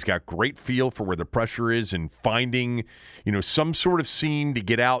legs, and he's got great feel for where the pressure is and finding, some sort of seam to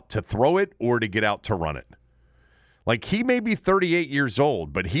get out to throw it or to get out to run it. Like, he may be 38 years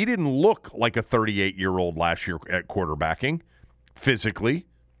old, but he didn't look like a 38-year-old last year at quarterbacking, physically.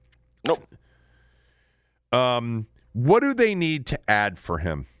 Nope. What do they need to add for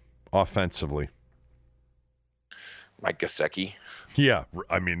him offensively? Mike Gesicki. Yeah,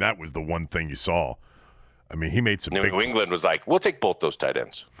 I mean, that was the one thing you saw. I mean, he made some New England was like, we'll take both those tight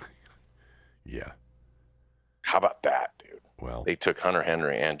ends. Yeah. How about that, dude? Well, they took Hunter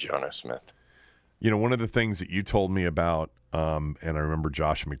Henry and Jonas Smith. One of the things that you told me about, and I remember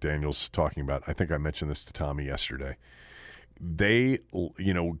Josh McDaniels talking about, I think I mentioned this to Tommy yesterday. They,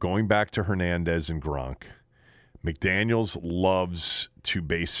 going back to Hernandez and Gronk, McDaniels loves to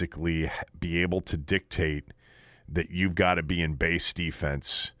basically be able to dictate that you've got to be in base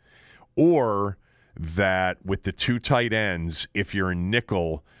defense, or that with the 2 tight ends, if you're in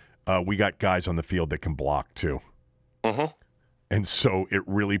nickel, we got guys on the field that can block too. Mm-hmm. And so it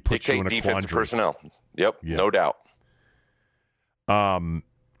really puts you in a defensive quandary. Personnel. Yep, no doubt. All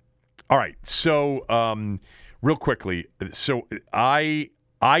right, so real quickly, so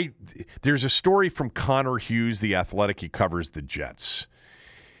there's a story from Connor Hughes, The Athletic. He covers the Jets.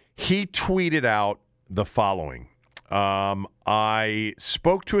 He tweeted out the following. I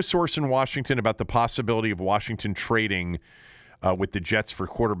spoke to a source in Washington about the possibility of Washington trading with the Jets for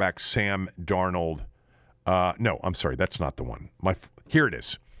quarterback Sam Darnold. No, I'm sorry, that's not the one. Here it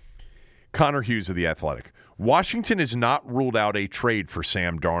is. Connor Hughes of The Athletic. Washington has not ruled out a trade for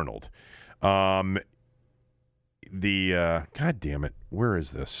Sam Darnold. God damn it, where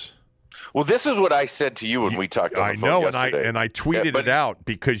is this? Well, this is what I said to you when we talked on the phone yesterday. and I tweeted it out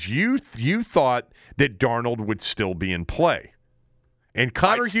because you thought that Darnold would still be in play. And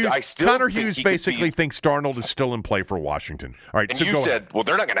Connor Hughes basically thinks Darnold is still in play for Washington. All right, and so you said, well,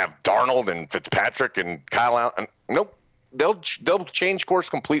 they're not going to have Darnold and Fitzpatrick and Kyle Allen. Nope, they'll change course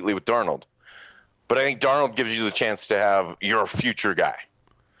completely with Darnold. But I think Darnold gives you the chance to have your future guy.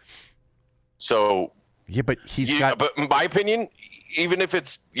 So yeah, but But in my opinion, even if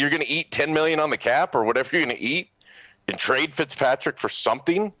you're going to eat $10 million on the cap or whatever you're going to eat, and trade Fitzpatrick for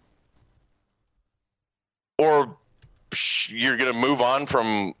something, or you're going to move on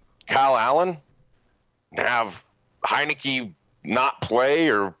from Kyle Allen and have Heineke not play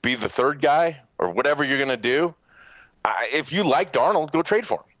or be the third guy or whatever you're going to do. If you like Darnold, go trade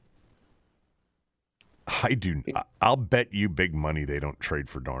for him. I do. I'll bet you big money they don't trade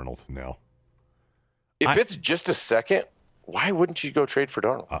for Darnold now. If it's just a second, why wouldn't you go trade for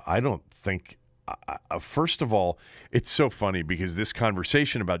Darnold? I don't think. First of all, it's so funny because this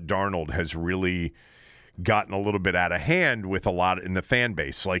conversation about Darnold has really gotten a little bit out of hand with a lot in the fan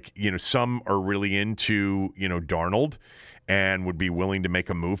base. Like, some are really into, Darnold and would be willing to make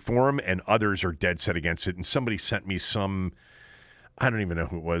a move for him, and others are dead set against it. And somebody sent me I don't even know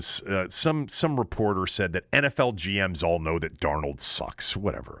who it was. Some reporter said that NFL GMs all know that Darnold sucks.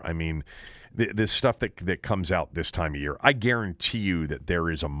 Whatever. I mean, this stuff that comes out this time of year, I guarantee you that there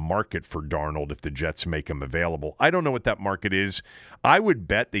is a market for Darnold if the Jets make him available. I don't know what that market is. I would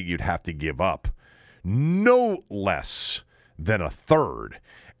bet that you'd have to give up no less than a third,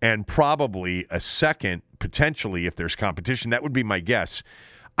 and probably a second, potentially, if there's competition. That would be my guess.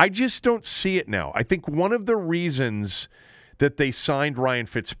 I just don't see it now. I think one of the reasons that they signed Ryan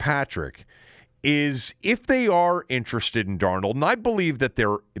Fitzpatrick is if they are interested in Darnold, and I believe that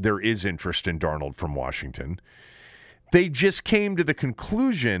there is interest in Darnold from Washington, they just came to the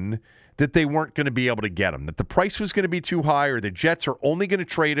conclusion that they weren't going to be able to get him, that the price was going to be too high, or the Jets are only going to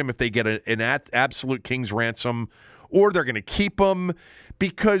trade him if they get an absolute king's ransom, or they're going to keep him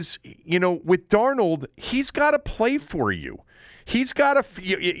because, with Darnold, he's got to play for you. He's got to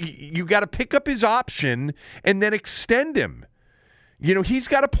you got to pick up his option and then extend him. He's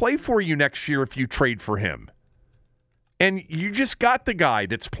got to play for you next year if you trade for him. And you just got the guy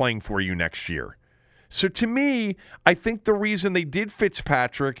that's playing for you next year. So to me, I think the reason they did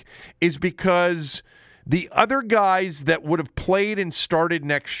Fitzpatrick is because the other guys that would have played and started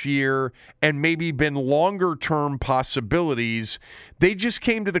next year and maybe been longer-term possibilities, they just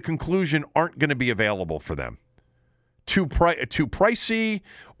came to the conclusion aren't going to be available for them. Too pricey,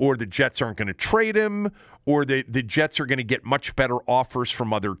 or the Jets aren't going to trade him, or the Jets are going to get much better offers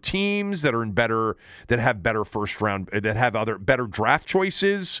from other teams that have better first round, that have other better draft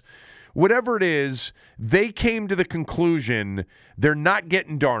choices. Whatever it is, they came to the conclusion they're not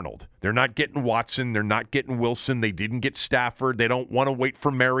getting Darnold. They're not getting Watson. They're not getting Wilson. They didn't get Stafford. They don't want to wait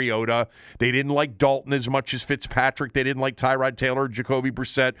for Mariota. They didn't like Dalton as much as Fitzpatrick. They didn't like Tyrod Taylor, Jacoby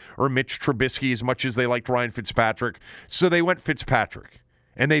Brissett, or Mitch Trubisky as much as they liked Ryan Fitzpatrick. So they went Fitzpatrick.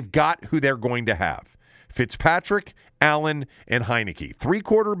 And they've got who they're going to have. Fitzpatrick, Allen, and Heineke. 3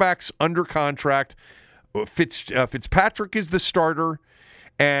 quarterbacks under contract. Fitzpatrick is the starter.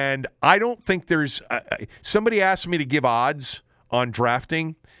 And I don't think there's somebody asked me to give odds on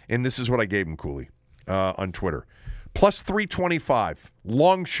drafting, and this is what I gave him, Cooley, on Twitter. Plus 325,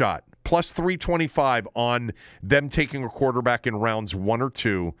 long shot, plus 325 on them taking a quarterback in rounds 1 or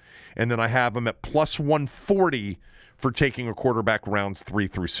 2, and then I have them at plus 140 for taking a quarterback rounds 3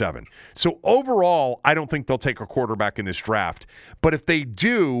 through 7. So overall, I don't think they'll take a quarterback in this draft, but if they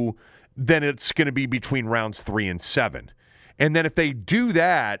do, then it's going to be between rounds 3 and 7. And then if they do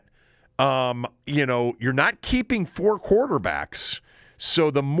that, you're not keeping 4 quarterbacks. So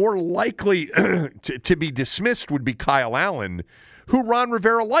the more likely to be dismissed would be Kyle Allen, who Ron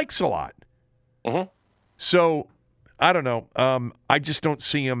Rivera likes a lot. Mm-hmm. So I don't know. I just don't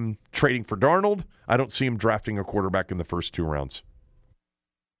see him trading for Darnold. I don't see him drafting a quarterback in the first 2 rounds.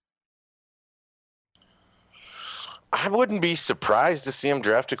 I wouldn't be surprised to see him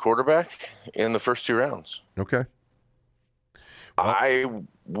draft a quarterback in the first 2 rounds. Okay. I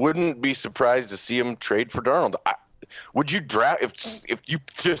wouldn't be surprised to see him trade for Darnold. Would you draft if you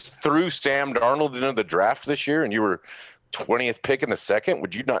just threw Sam Darnold into the draft this year and you were 20th pick in the second?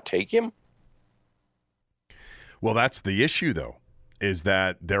 Would you not take him? Well, that's the issue, though, is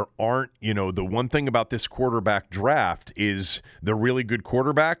that there aren't. The one thing about this quarterback draft is the really good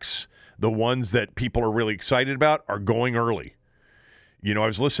quarterbacks, the ones that people are really excited about, are going early. I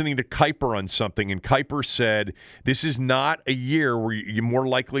was listening to Kuiper on something, and Kuiper said this is not a year where you're more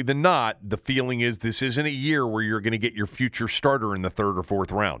likely than not, the feeling is this isn't a year where you're going to get your future starter in the 3rd or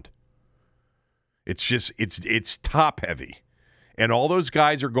 4th round. It's just, it's top heavy. And all those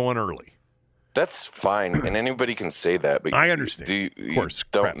guys are going early. That's fine, and anybody can say that. But I understand. Of course,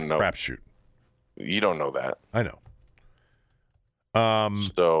 crapshoot. You don't know that. I know.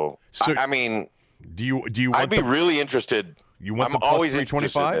 I mean, do you? Want I'd be really interested. You want I'm the plus always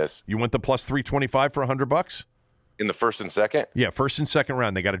 325? You want the plus 325 for $100 in the 1st and 2nd? Yeah, 1st and 2nd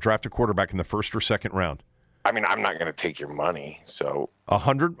round. They got to draft a quarterback in the 1st or 2nd round. I mean, I'm not going to take your money, so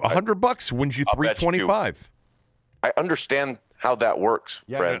 $100 wins you 325. I understand how that works,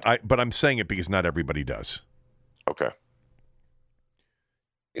 Fred. But I'm saying it because not everybody does. Okay.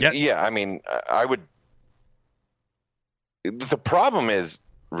 Yeah. Yeah, I mean, I would. The problem is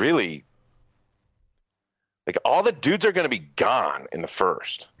really, like, all the dudes are going to be gone in the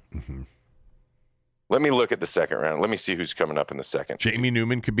 1st. Mm-hmm. Let me look at the 2nd round. Let me see who's coming up in the 2nd. Jamie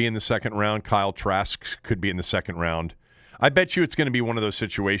Newman could be in the 2nd round. Kyle Trask could be in the 2nd round. I bet you it's going to be one of those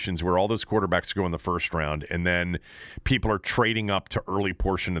situations where all those quarterbacks go in the 1st round, and then people are trading up to early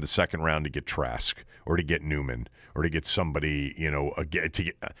portion of the 2nd round to get Trask or to get Newman or to get somebody,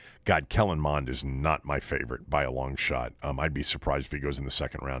 God, Kellen Mond is not my favorite by a long shot. I'd be surprised if he goes in the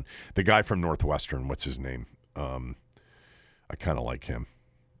 2nd round. The guy from Northwestern, what's his name? I kind of like him.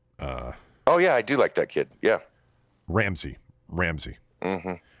 Oh, yeah, I do like that kid. Yeah. Ramsey.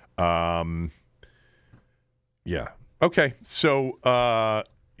 Mm-hmm. Yeah. Okay, so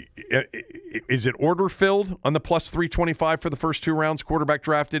is it order filled on the plus 325 for the first 2 rounds, quarterback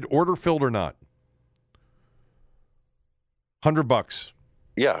drafted? Order filled or not? $100.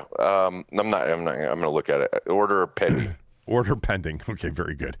 Yeah. I'm going to look at it. Order pending. Order pending. Okay,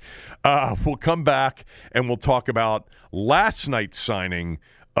 very good. We'll come back and we'll talk about last night's signing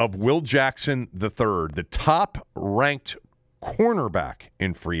of Will Jackson III, the top-ranked cornerback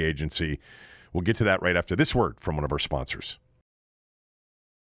in free agency. We'll get to that right after this word from one of our sponsors.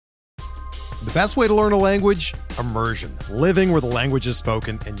 The best way to learn a language? Immersion. Living where the language is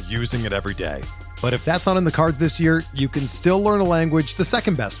spoken and using it every day. But if that's not in the cards this year, you can still learn a language the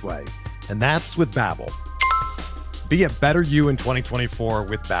second best way, and that's with Babbel. Be a better you in 2024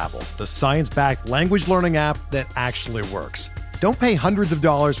 with Babbel, the science-backed language learning app that actually works. Don't pay hundreds of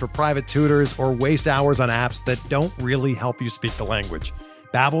dollars for private tutors or waste hours on apps that don't really help you speak the language.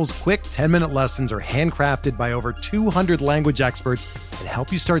 Babbel's quick 10-minute lessons are handcrafted by over 200 language experts and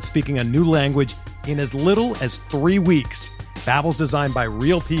help you start speaking a new language in as little as 3 weeks. Babbel's designed by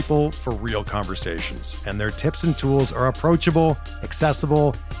real people for real conversations, and their tips and tools are approachable,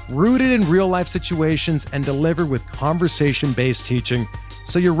 accessible, rooted in real-life situations, and delivered with conversation-based teaching,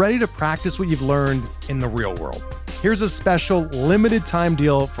 so you're ready to practice what you've learned in the real world. Here's a special limited-time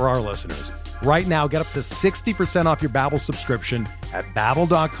deal for our listeners. Right now, get up to 60% off your Babbel subscription at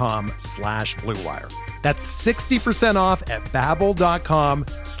babbel.com/Blue Wire. That's 60% off at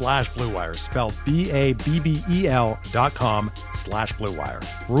babbel.com/Blue Wire, spelled BABBEL.com/Blue Wire.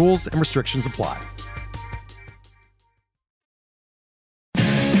 Rules and restrictions apply.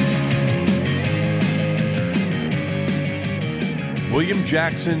 William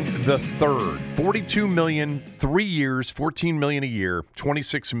Jackson III, $42 million, 3 years, $14 million a year,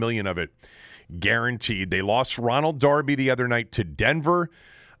 $26 million of it guaranteed. They lost Ronald Darby the other night to Denver.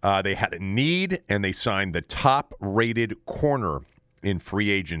 They had a need, and they signed the top-rated corner in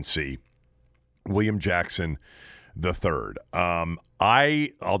free agency, William Jackson III.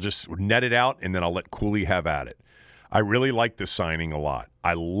 I'll just net it out, and then I'll let Cooley have at it. I really like the signing a lot.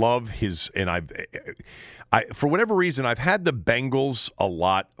 I love his, and I for whatever reason, I've had the Bengals a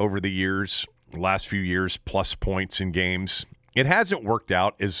lot over the years, last few years, plus points in games. It hasn't worked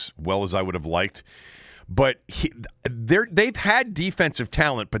out as well as I would have liked, but they've had defensive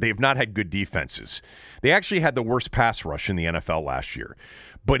talent, but they've not had good defenses. They actually had the worst pass rush in the NFL last year.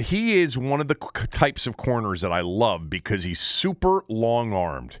 But he is one of the types of corners that I love because he's super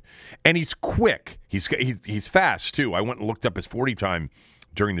long-armed, and he's quick. He's fast, too. I went and looked up his 40 time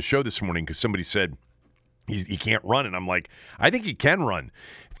during the show this morning because somebody said he can't run, and I'm like, I think he can run.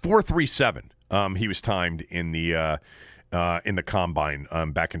 4.37. He was timed in the combine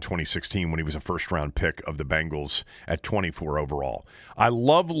back in 2016 when he was a first-round pick of the Bengals at 24 overall. I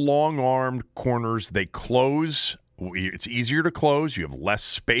love long-armed corners. They close. It's easier to close. You have less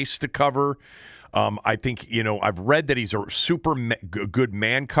space to cover. I think, I've read that he's a super good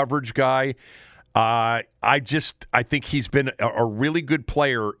man coverage guy. I think he's been a really good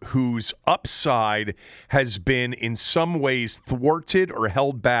player whose upside has been in some ways thwarted or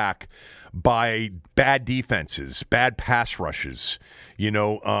held back by bad defenses, bad pass rushes,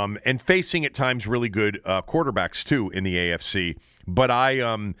 and facing at times really good quarterbacks too in the AFC. But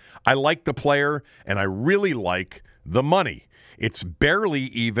I like the player, and I really like the money. It's barely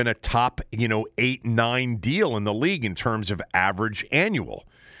even a top 8-9 deal in the league in terms of average annual.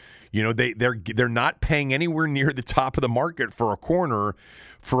 They're not paying anywhere near the top of the market for a corner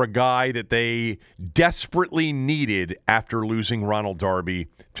for a guy that they desperately needed after losing Ronald Darby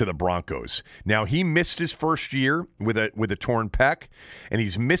to the Broncos. Now, he missed his first year with a torn pec, and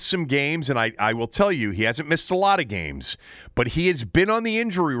he's missed some games, and I will tell you, he hasn't missed a lot of games, but he has been on the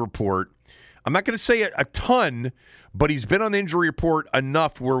injury report. I'm not going to say a ton, but he's been on the injury report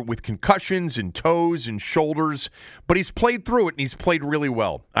enough where with concussions and toes and shoulders, but he's played through it, and he's played really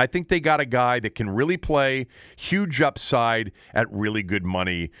well. I think they got a guy that can really play, huge upside at really good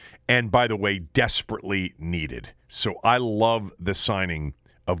money, and by the way, desperately needed. So I love the signing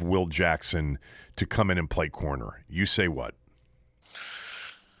of Will Jackson to come in and play corner. You say what?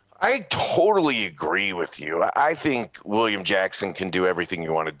 I totally agree with you. I think William Jackson can do everything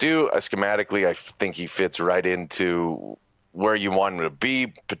you want to do. Schematically, I think he fits right into where you want him to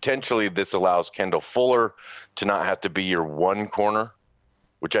be. Potentially, this allows Kendall Fuller to not have to be your one corner,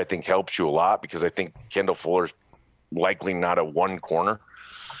 which I think helps you a lot because I think Kendall Fuller's likely not a one corner.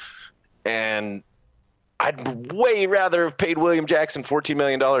 And I'd way rather have paid William Jackson $14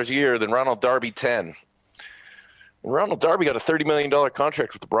 million a year than Ronald Darby $10. And Ronald Darby got a $30 million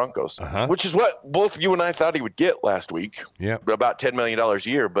contract with the Broncos, which is what both you and I thought he would get last week. Yeah, about $10 million a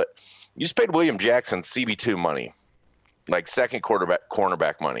year. But you just paid William Jackson CB2 money, like second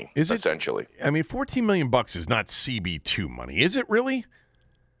cornerback money, essentially. I mean, $14 million is not CB2 money, is it really?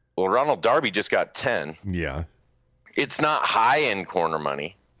 Well, Ronald Darby just got 10. Yeah. It's not high-end corner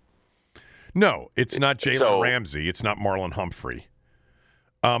money. No, it's not Jalen Ramsey. It's not Marlon Humphrey.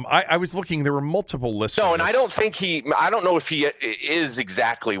 I was looking. There were multiple lists. No, and I don't know if he is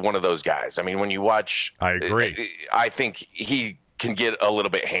exactly one of those guys. I mean, when you watch, I agree. I think he can get a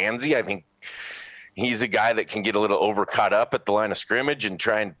little bit handsy. I think he's a guy that can get a little over caught up at the line of scrimmage and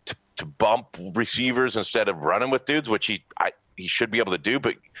trying to bump receivers instead of running with dudes, which he should be able to do.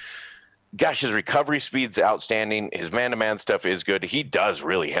 But gosh, his recovery speed's outstanding. His man-to-man stuff is good. He does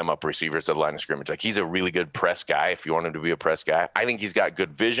really hem up receivers at the line of scrimmage. Like, he's a really good press guy if you want him to be a press guy. I think he's got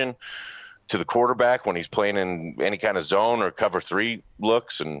good vision to the quarterback when he's playing in any kind of zone or cover 3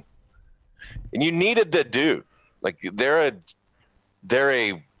 looks. And you needed the dude. Like, they're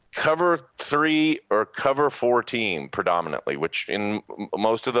a cover 3 or cover 4 team predominantly, which in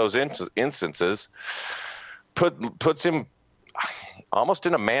most of those instances puts him almost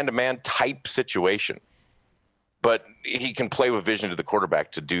in a man-to-man type situation, but he can play with vision to the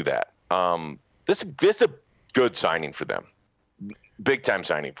quarterback to do that. This is a good signing for them, big time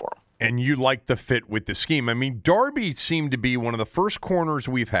signing for him. And you like the fit with the scheme. I mean, Darby seemed to be one of the first corners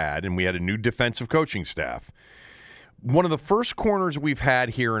we've had, and we had a new defensive coaching staff. One of the first corners we've had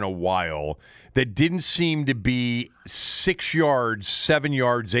here in a while that didn't seem to be 6 yards, 7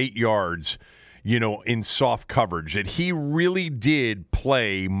 yards, 8 yards, in soft coverage, that he really did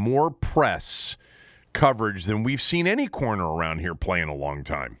play more press coverage than we've seen any corner around here play in a long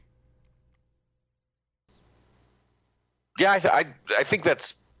time. Yeah, I think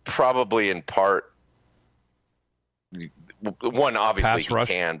that's probably in part one. Obviously, he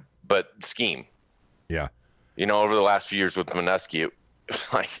can, but scheme. Yeah, over the last few years with Minuski, it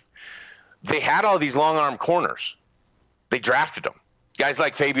was like they had all these long arm corners. They drafted them. Guys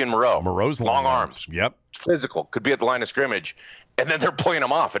like Fabian Moreau. Moreau's long arms. Yep. Physical. Could be at the line of scrimmage. And then they're playing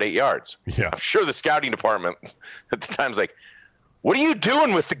them off at 8 yards. Yeah. I'm sure the scouting department at the time's like, what are you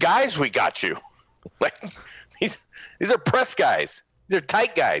doing with the guys we got you? Like, these are press guys. These are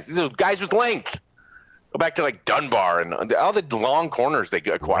tight guys. These are guys with length. Go back to like Dunbar and all the long corners they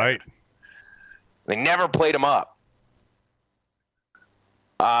acquired. Right. They never played them up.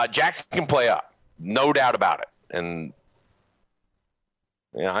 Jackson can play up. No doubt about it. And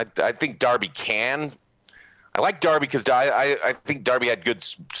I think Darby can. I like Darby because I think Darby had good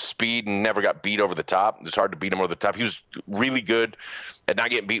speed and never got beat over the top. It's hard to beat him over the top. He was really good at not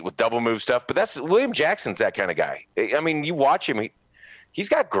getting beat with double move stuff. But William Jackson's that kind of guy. I mean, you watch him. He's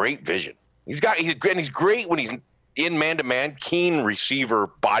got great vision. He's great when he's in man-to-man, keen receiver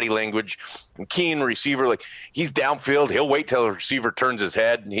body language, keen receiver. Like, he's downfield. He'll wait till the receiver turns his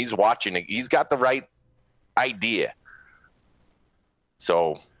head and he's watching it. He's got the right idea.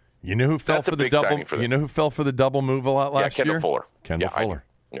 So who fell for the double? Who fell for the double move a lot last year? Kendall Fuller. Kendall Fuller.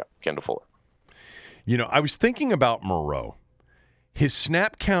 Kendall Fuller. I was thinking about Moreau. His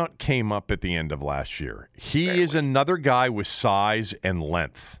snap count came up at the end of last year. He is another guy with size and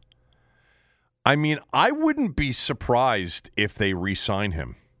length. I mean, I wouldn't be surprised if they re-sign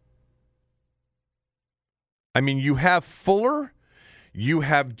him. I mean, you have Fuller, you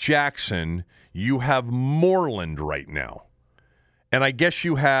have Jackson, you have Moreland right now. And I guess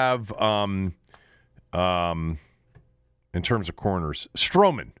you have, in terms of corners,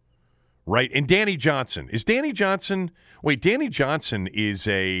 Stroman, right? And Danny Johnson. Danny Johnson is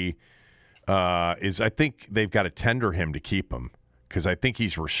I think they've got to tender him to keep him because I think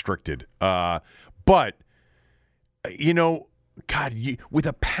he's restricted. But, God, with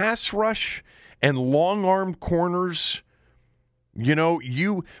a pass rush and long-armed corners,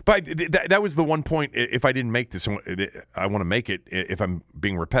 but that was the one point, if I didn't make this, I want to make it, if I'm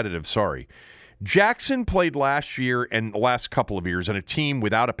being repetitive, sorry. Jackson played last year and the last couple of years on a team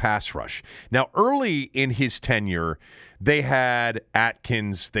without a pass rush. Now, early in his tenure, they had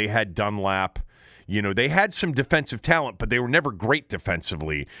Atkins, they had Dunlap, they had some defensive talent, but they were never great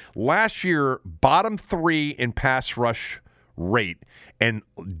defensively. Last year, bottom 3 in pass rush rate and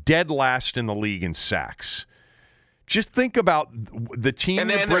dead last in the league in sacks. Just think about the team. And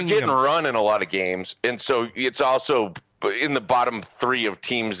they're getting run in a lot of games. And so it's also in the bottom 3 of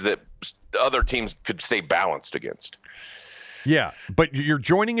teams that other teams could stay balanced against. Yeah, but you're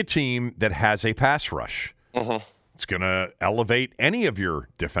joining a team that has a pass rush. Mm-hmm. It's going to elevate any of your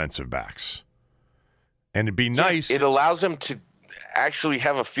defensive backs. And it'd be nice. It allows them to actually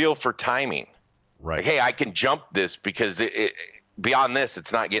have a feel for timing. Right. Like, hey, I can jump this because beyond this,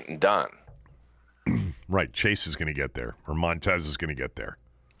 it's not getting done. Right, Chase is going to get there, or Montez is going to get there.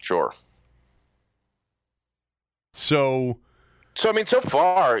 Sure. So I mean, so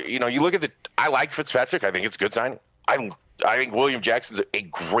far, you look at I like Fitzpatrick. I think it's a good signing. I think William Jackson's a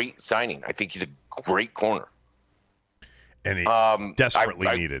great signing. I think he's a great corner. And he desperately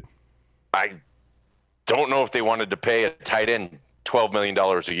needed. I don't know if they wanted to pay a tight end $12 million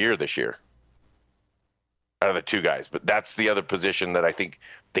a year this year out of the two guys, but that's the other position that I think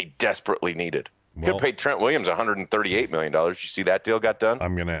they desperately needed. Could have paid Trent Williams $138 million. You see that deal got done?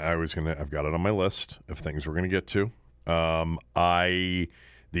 I've got it on my list of things we're gonna get to.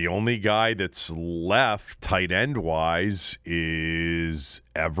 The only guy that's left tight end wise is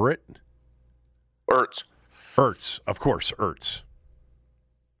Everett. Ertz, of course, Ertz.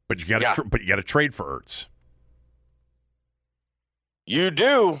 But you got to trade for Ertz. You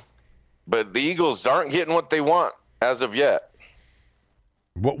do, but the Eagles aren't getting what they want as of yet.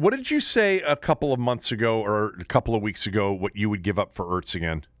 What did you say a couple of months ago or a couple of weeks ago? What you would give up for Ertz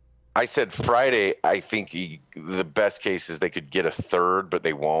again? I said Friday. I think the best case is they could get a third, but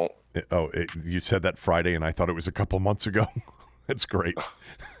they won't. You said that Friday, and I thought it was a couple months ago. That's great.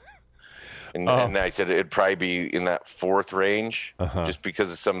 And I said it'd probably be in that fourth range, just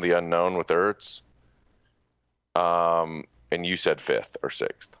because of some of the unknown with Ertz. And you said fifth or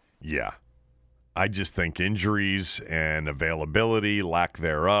sixth. Yeah. I just think injuries and availability, lack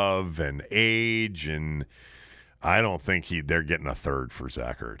thereof, and age, and I don't think they're getting a third for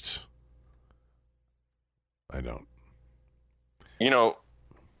Zach Ertz. I don't.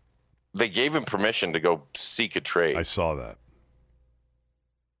 They gave him permission to go seek a trade. I saw that.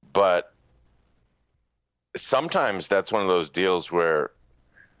 But sometimes that's one of those deals where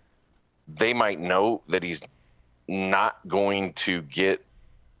they might know that he's not going to get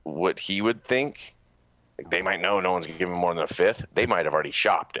what he would think. They might know no one's going to give him more than a fifth. They might have already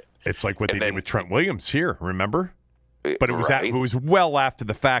shopped it. It's like what they did with Trent Williams here, remember? But it was well after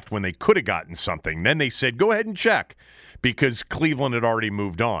the fact when they could have gotten something. Then they said, go ahead and check, because Cleveland had already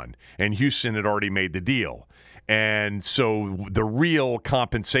moved on and Houston had already made the deal. And so the real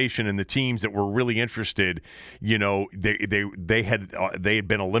compensation and the teams that were really interested, they had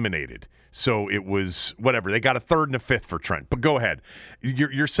been eliminated. So it was whatever. They got a third and a fifth for Trent. But go ahead.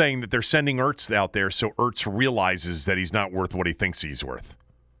 You're saying that they're sending Ertz out there so Ertz realizes that he's not worth what he thinks he's worth.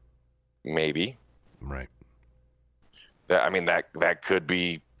 Maybe. Right. That could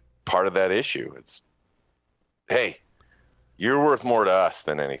be part of that issue. It's, hey, you're worth more to us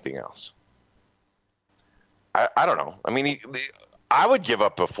than anything else. I don't know. I would give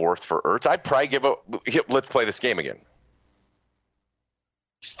up a fourth for Ertz. I'd probably give up. Let's play this game again.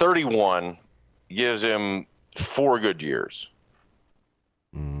 He's 31. Gives him 4 good years.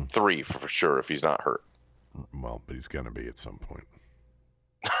 3 for sure if he's not hurt. Well, but he's going to be at some point.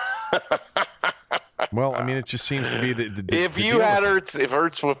 Well, it just seems to be the if you had Ertz, if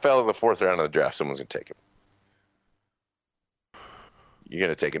Ertz fell in the 4th round of the draft, someone's going to take him. You're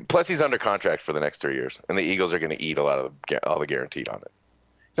going to take him. Plus, he's under contract for the next 3 years, and the Eagles are going to eat a lot of all the guaranteed on it.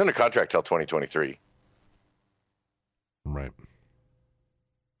 He's under contract till 2023. Right.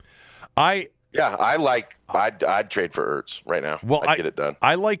 I'd trade for Ertz right now. Well, I'd get it done.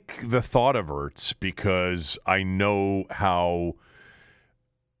 I like the thought of Ertz because I know how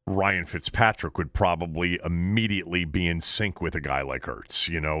Ryan Fitzpatrick would probably immediately be in sync with a guy like Ertz.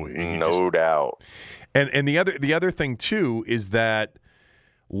 No doubt. And the other thing too is that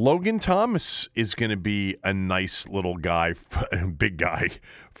Logan Thomas is going to be a nice little guy, big guy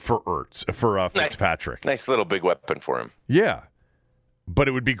for Fitzpatrick. Nice little big weapon for him. Yeah. But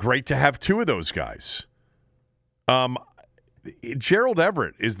it would be great to have 2 of those guys. Gerald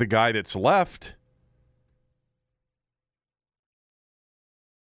Everett is the guy that's left.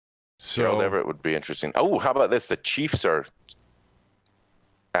 So, Gerald Everett would be interesting. Oh, how about this? The Chiefs are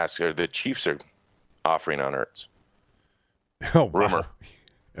offering on Ertz. Oh, rumor. Wow.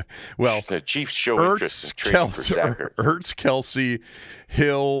 Well, the Chiefs show interest in trading for Zach Ertz. Ertz, Kelsey,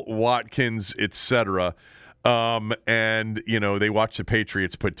 Hill, Watkins, etc. And they watch the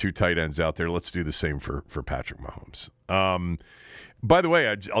Patriots put 2 tight ends out there. Let's do the same for Patrick Mahomes. By the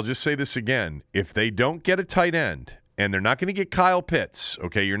way, I'll just say this again: if they don't get a tight end, and they're not going to get Kyle Pitts,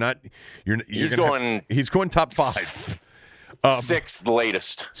 okay, he's going top 5, 6th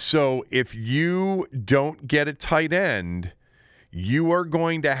latest. So if you don't get a tight end, you are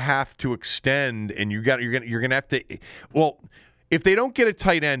going to have to extend, and you're going to have to. Well, if they don't get a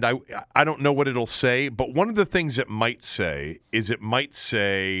tight end, I don't know what it'll say, but one of the things it might say is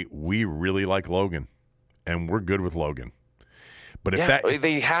we really like Logan, and we're good with Logan. But if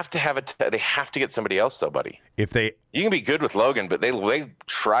they have to they have to get somebody else though, buddy. You can be good with Logan, but they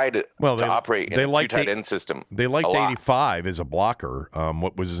tried to operate in a 2 tight end system. They liked 85 as a blocker.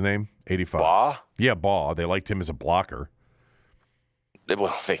 What was his name? 85. Baugh? Yeah, Baugh. They liked him as a blocker.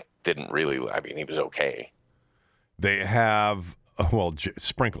 Well, they didn't really. He was okay. They have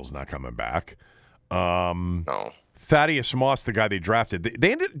Sprinkle's not coming back. No. Thaddeus Moss, the guy they drafted,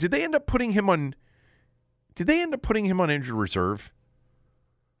 did they end up putting him on injured reserve?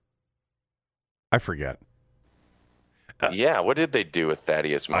 I forget. Yeah, what did they do with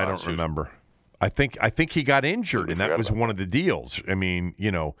Thaddeus Moss? I don't remember. I think he got injured, and that was one of the deals. I mean,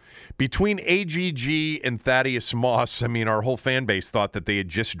 between AGG and Thaddeus Moss, I mean, our whole fan base thought that they had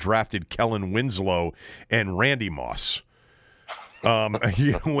just drafted Kellen Winslow and Randy Moss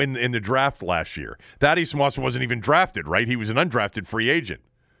in the draft last year. Thaddeus Moss wasn't even drafted, right? He was an undrafted free agent.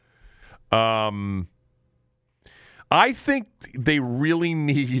 I think they really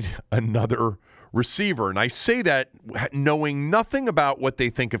need another receiver, and I say that knowing nothing about what they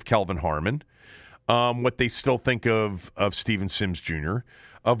think of Kelvin Harmon, what they still think of Steven Sims Jr.,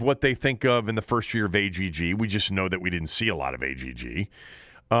 of what they think of in the first year of AGG. We just know that we didn't see a lot of AGG.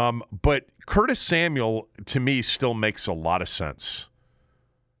 But Curtis Samuel, to me, still makes a lot of sense.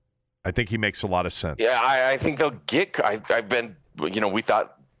 I think he makes a lot of sense. Yeah, I think they'll get we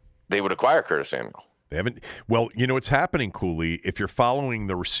thought they would acquire Curtis Samuel. They haven't. Well, what's happening, Cooley, if you're following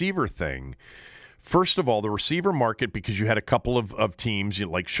the receiver thing, first of all, the receiver market, because you had a couple of teams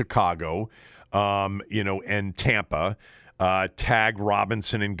like Chicago, and Tampa, tag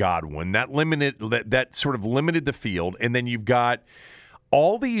Robinson and Godwin. That sort of limited the field. And then you've got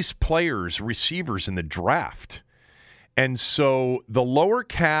all these receivers in the draft. And so the lower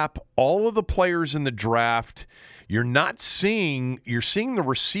cap, all of the players in the draft, you're seeing the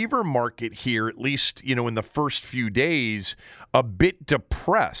receiver market here, at least, in the first few days, a bit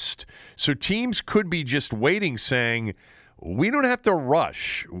depressed. So teams could be just waiting, saying, we don't have to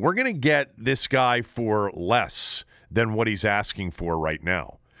rush. We're going to get this guy for less than what he's asking for right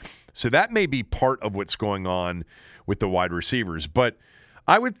now. So that may be part of what's going on with the wide receivers. But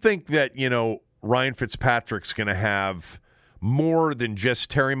I would think that, Ryan Fitzpatrick's going to have more than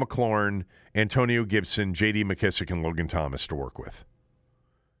just Terry McLaurin, Antonio Gibson, J.D. McKissick, and Logan Thomas to work with.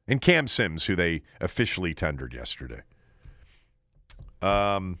 And Cam Sims, who they officially tendered yesterday.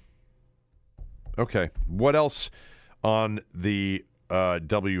 Okay. What else on the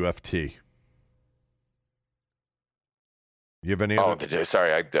WFT? You have any other?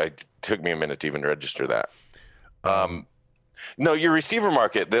 Sorry, I took me a minute to even register that. No, your receiver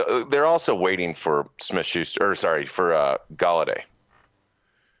market, they're also waiting for Galladay.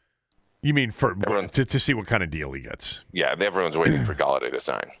 You mean to see what kind of deal he gets? Yeah, everyone's waiting for Galladay to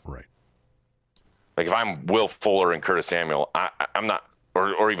sign. Right. Like if I'm Will Fuller and Curtis Samuel, I'm not,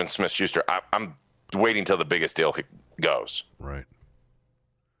 or even Smith-Schuster, I'm waiting till the biggest deal goes. Right.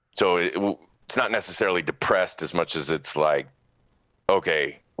 So it's not necessarily depressed as much as it's like,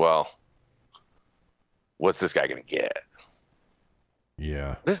 okay, well, what's this guy going to get?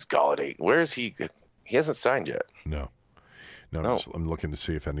 Yeah. This Galladay, where is he? He hasn't signed yet. No. I'm looking to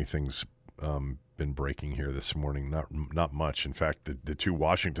see if anything's been breaking here this morning. Not much. In fact, the two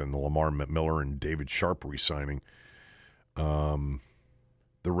Washington, the Lamar Miller and David Sharp re-signing. The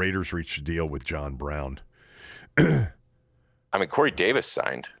Raiders reached a deal with John Brown. I mean, Corey Davis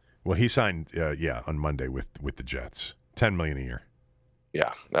signed. Well, he signed, on Monday with the Jets. $10 million a year.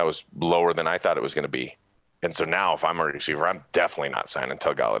 Yeah, that was lower than I thought it was going to be. And so now, if I'm a receiver, I'm definitely not signing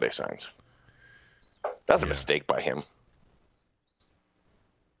until Galladay signs. That's a mistake by him.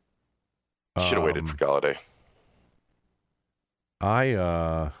 Should have waited for Galladay.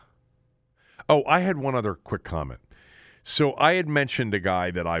 I had one other quick comment. So I had mentioned a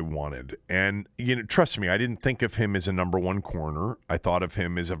guy that I wanted, and trust me, I didn't think of him as a number one corner. I thought of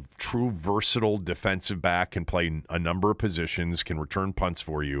him as a true versatile defensive back, can play a number of positions, can return punts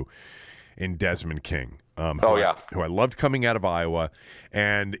for you. In Desmond King, who I loved coming out of Iowa,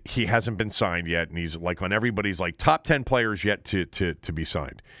 and he hasn't been signed yet, and he's like on everybody's like top 10 players yet to be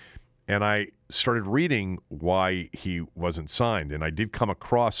signed. And I started reading why he wasn't signed, and I did come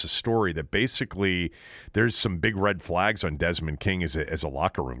across a story that basically there's some big red flags on Desmond King as a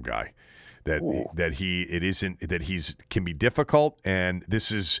locker room guy. That he can be difficult, and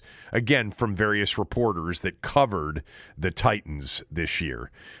this is again from various reporters that covered the Titans this year.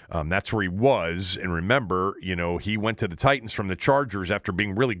 That's where he was, and remember, he went to the Titans from the Chargers after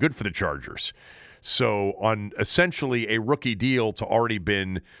being really good for the Chargers. So on essentially a rookie deal to already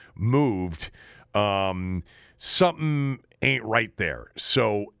been moved, something ain't right there.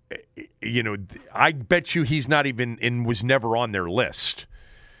 So I bet you he's not even and was never on their list.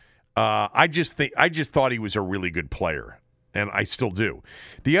 I just thought he was a really good player, and I still do.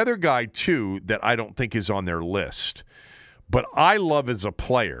 The other guy, too, that I don't think is on their list, but I love as a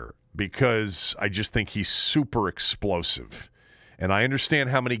player because I just think he's super explosive, and I understand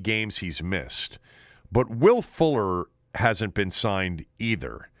how many games he's missed. But Will Fuller hasn't been signed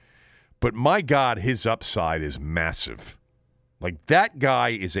either. But my God, his upside is massive. Like, that guy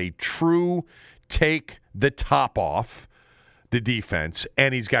is a true take the top off the defense,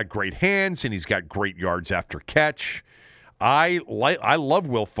 and he's got great hands, and he's got great yards after catch. I love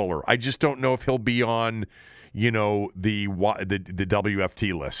Will Fuller. I just don't know if he'll be on, the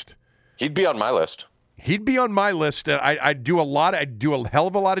WFT list. He'd be on my list. He'd be on my list. I'd do a hell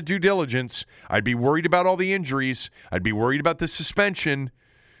of a lot of due diligence. I'd be worried about all the injuries. I'd be worried about the suspension.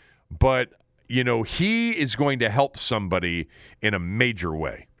 But, he is going to help somebody in a major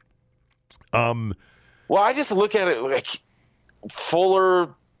way. Well, I just look at it like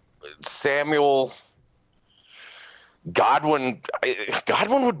Fuller, Samuel, Godwin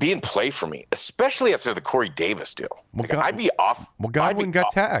would be in play for me, especially after the Corey Davis deal. I'd be off. Well, Godwin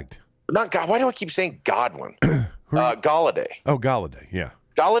got tagged. Not God. Why do I keep saying Godwin? Galladay. Oh, Galladay. Yeah.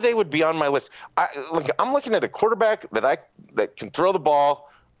 Galladay would be on my list. I'm looking at a quarterback that can throw the ball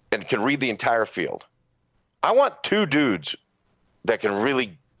and can read the entire field. I want two dudes that can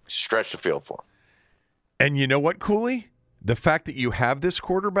really stretch the field for him. And you know what, Cooley? The fact that you have this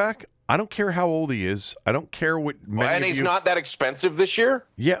quarterback, I don't care how old he is. I don't care what and he's not that expensive this year?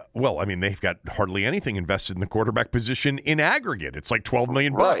 Yeah. Well, I mean, they've got hardly anything invested in the quarterback position in aggregate. It's like $12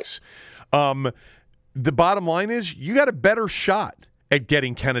 million bucks. The bottom line is you got a better shot at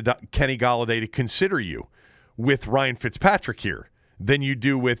getting Kenny Galladay to consider you with Ryan Fitzpatrick here than you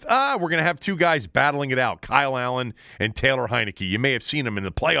do with, we're going to have two guys battling it out, Kyle Allen and Taylor Heineke. You may have seen them in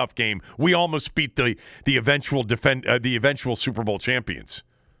the playoff game. We almost beat the eventual Super Bowl champions.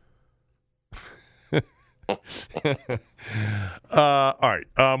 All right.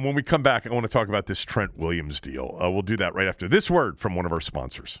 When we come back, I want to talk about this Trent Williams deal. We'll do that right after this word from one of our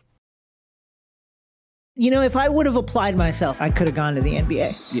sponsors. If I would have applied myself, I could have gone to the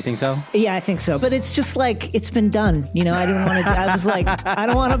NBA. You think so? Yeah, I think so. But it's just like, it's been done. I didn't want to, I was like, I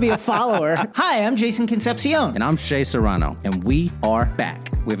don't want to be a follower. Hi, I'm Jason Concepcion. And I'm Shea Serrano. And we are back.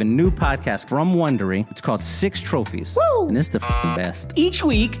 We have a new podcast from Wondery. It's called Six Trophies. Woo! And it's the best. Each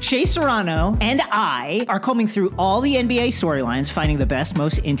week, Shea Serrano and I are combing through all the NBA storylines, finding the best,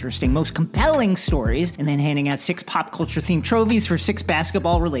 most interesting, most compelling stories, and then handing out 6 pop culture themed trophies for 6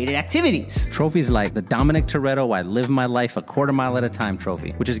 basketball related activities. Trophies like the Dominic Toretto I Live My Life a Quarter Mile at a Time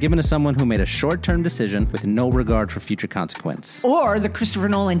trophy, which is given to someone who made a short-term decision with no regard for future consequence. Or the Christopher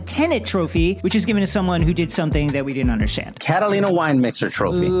Nolan Tenet trophy, which is given to someone who did something that we didn't understand. Catalina Wine Mixer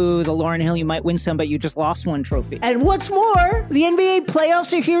trophy. Ooh, the Lauryn Hill You Might Win Some But You Just Lost One trophy. And what's more, the NBA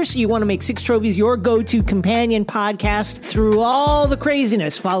playoffs are here, so you want to make Six Trophies your go-to companion podcast through all the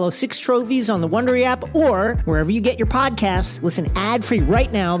craziness. Follow Six Trophies on the Wondery app or wherever you get your podcasts. Listen ad-free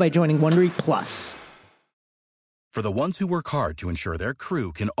right now by joining Wondery Plus. For the ones who work hard to ensure their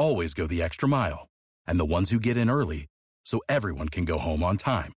crew can always go the extra mile, and the ones who get in early so everyone can go home on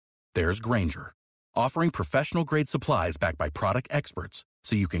time, there's Grainger, offering professional-grade supplies backed by product experts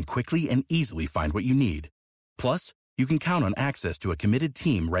so you can quickly and easily find what you need. Plus, you can count on access to a committed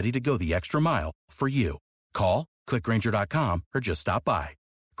team ready to go the extra mile for you. Call, click Grainger.com, or just stop by.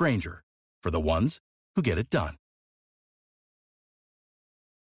 Grainger, for the ones who get it done.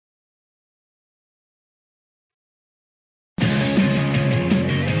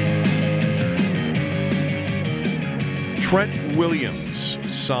 Trent Williams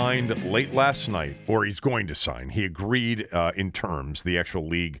signed late last night, or he's going to sign. He agreed in terms. The actual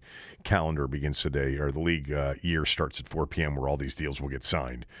league calendar begins today, or the league year starts at 4 p.m. where all these deals will get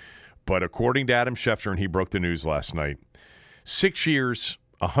signed. But according to Adam Schefter, and he broke the news last night, 6 years,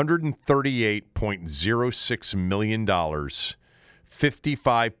 $138.06 million,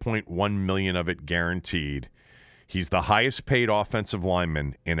 $55.1 million of it guaranteed. He's the highest paid offensive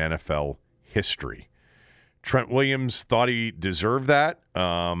lineman in NFL history. Trent Williams thought he deserved that.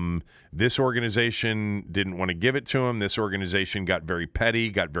 This organization didn't want to give it to him. This organization got very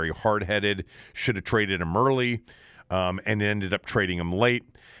petty, got very hard-headed, should have traded him early, and ended up trading him late.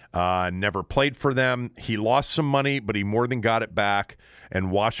 Never played for them. He lost some money, but he more than got it back,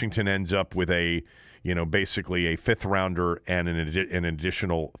 and Washington ends up with basically a 5th rounder and an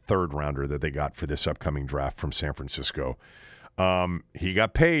additional 3rd rounder that they got for this upcoming draft from San Francisco. He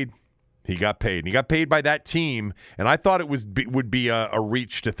got paid. He got paid. And he got paid by that team, and I thought it would be a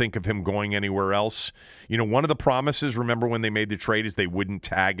reach to think of him going anywhere else. One of the promises, remember when they made the trade, is they wouldn't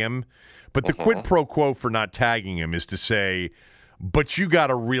tag him. But the quid pro quo for not tagging him is to say, but you got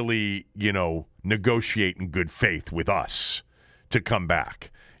to really, negotiate in good faith with us to come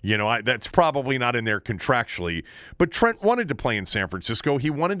back. That's probably not in there contractually. But Trent wanted to play in San Francisco. He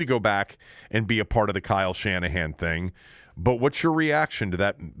wanted to go back and be a part of the Kyle Shanahan thing. But what's your reaction to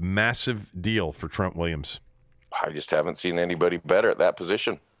that massive deal for Trent Williams? I just haven't seen anybody better at that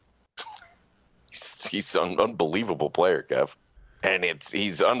position. he's an unbelievable player, Kev. And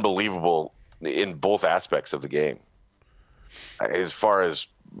he's unbelievable in both aspects of the game. As far as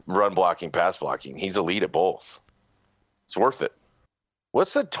run blocking, pass blocking, he's elite at both. It's worth it.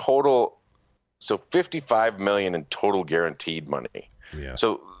 What's the total? So $55 million in total guaranteed money. Yeah.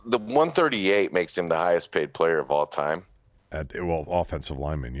 So the 138 makes him the highest paid player of all time. Well, offensive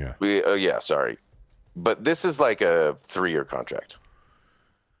lineman, yeah. Yeah, sorry. But this is like a 3-year contract.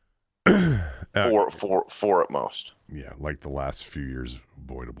 Four at most. Yeah, like the last few years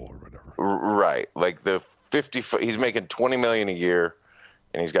voidable or whatever. Right. Like the 50, he's making $20 million a year,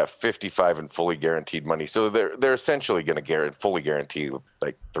 and he's got 55 in fully guaranteed money. So they're essentially going to fully guarantee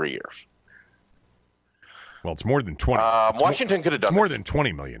like 3 years. Well, it's more than 20. Washington could have done it's more than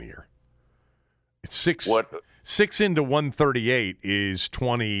 $20 million a year. It's six. What? 6 into 138 is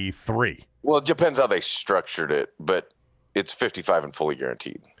 23. Well, it depends how they structured it, but it's 55 and fully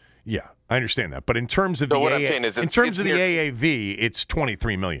guaranteed. Yeah, I understand that. But in terms of so the what I'm saying is in terms of the AAV, it's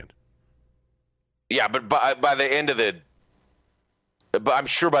 $23 million. Yeah, but by the end of but I'm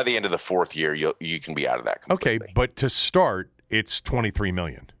sure by the end of the 4th year, you can be out of that completely. Okay, but to start, it's $23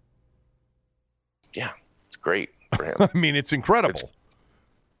 million. Yeah, it's great for him. I mean, it's incredible.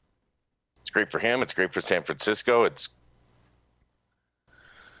 It's great for him. It's great for San Francisco. I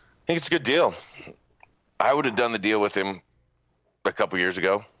think it's a good deal. I would have done the deal with him a couple years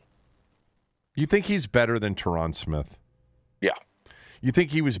ago. You think he's better than Tyron Smith? Yeah. You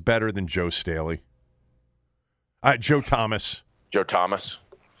think he was better than Joe Staley? Joe Thomas. Joe Thomas.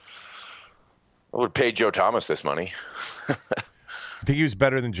 I would pay Joe Thomas this money. You think he was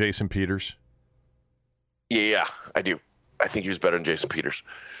better than Jason Peters? Yeah, I do. I think he was better than Jason Peters.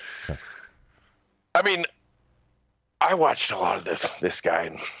 Okay. I mean, I watched a lot of this guy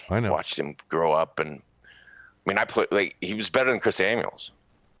and I know. Watched him grow up, and I mean, he was better than Chris Samuels.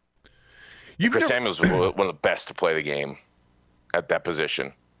 Samuels was one of the best to play the game at that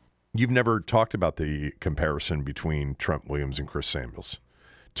position. You've never talked about the comparison between Trent Williams and Chris Samuels,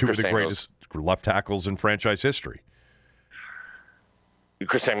 two of the greatest left tackles in franchise history.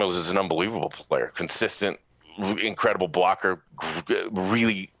 Chris Samuels is an unbelievable player, consistent, incredible blocker,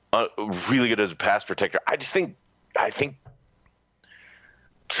 really good as a pass protector. I think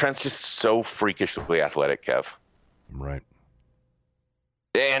Trent's just so freakishly athletic, Kev. Right.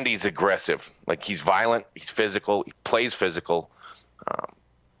 And he's aggressive. Like, he's violent, he's physical, he plays physical,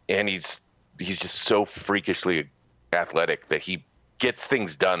 and he's just so freakishly athletic that he gets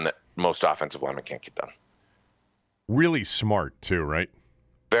things done that most offensive linemen can't get done. Really smart, too, right?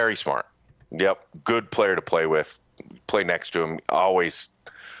 Very smart. Yep. Good player to play with. Play next to him. Always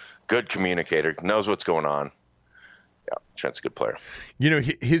good communicator. Knows what's going on. Yeah, Trent's a good player. You know,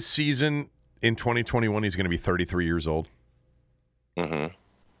 his season in 2021, he's going to be 33 years old. Mm-hmm.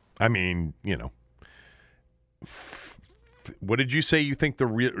 I mean, you know, what did you say you think the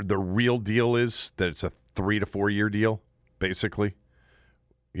real deal is? That it's a 3 to 4 year deal, basically?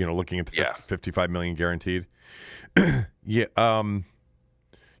 You know, looking at the $55 million guaranteed.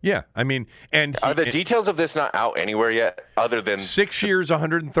 Yeah, I mean, and are the details of this not out anywhere yet, other than 6 years,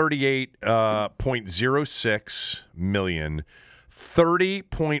 $138.06 million,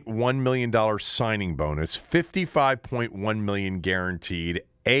 $30.1 million signing bonus, $55.1 million guaranteed,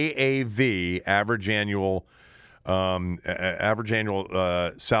 AAV average annual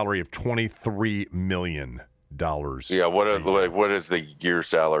salary of $23 million. Yeah, what is the year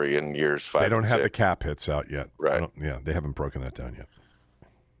salary in years 5? They don't have the cap hits out yet. Right. They haven't broken that down yet.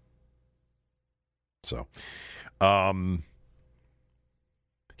 So,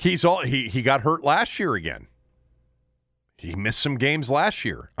 he got hurt last year again. He missed some games last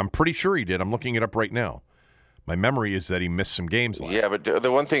year. I'm pretty sure he did. I'm looking it up right now. My memory is that he missed some games last year. Yeah, but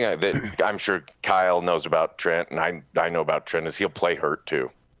the one thing that I'm sure Kyle knows about Trent, and I know about Trent, is he'll play hurt too.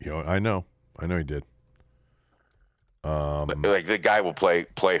 You know, I know he did. Like, the guy will play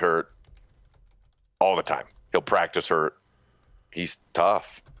hurt all the time. He'll practice hurt. He's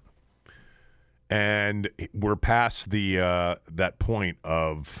tough. And we're past the that point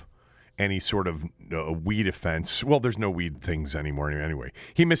of any sort of weed offense. Well, there's no weed things anymore anyway.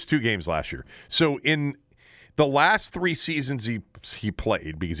 He missed 2 games last year. So in the last 3 seasons he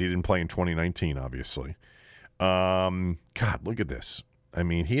played, because he didn't play in 2019, obviously. God, look at this. I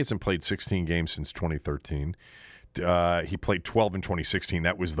mean, he hasn't played 16 games since 2013. He played 12 in 2016.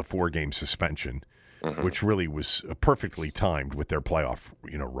 That was the 4-game suspension. Mm-hmm. Which really was perfectly timed with their playoff,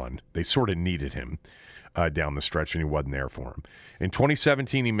 run. They sort of needed him down the stretch, and he wasn't there for him. In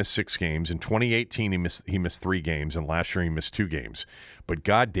 2017, he missed 6 games. In 2018, he missed 3 games, and last year he missed 2 games. But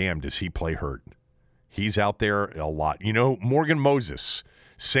goddamn, does he play hurt? He's out there a lot. Morgan Moses,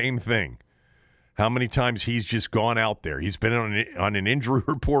 same thing. How many times he's just gone out there. He's been on an injury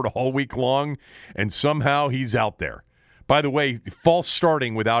report all week long, and somehow he's out there. By the way, false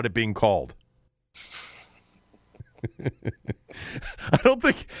starting without it being called. I don't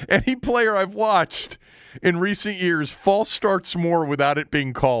think any player I've watched in recent years false starts more without it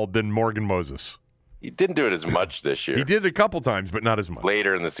being called than Morgan Moses. He didn't do it as much this year. He did it a couple times, but not as much.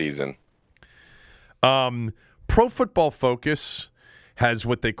 Later in the season. Pro Football Focus has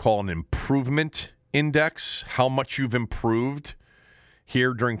what they call an improvement index, how much you've improved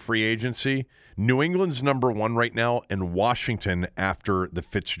here during free agency. New England's number 1 right now, and Washington, after the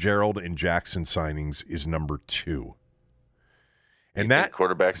Fitzgerald and Jackson signings, is number 2. And that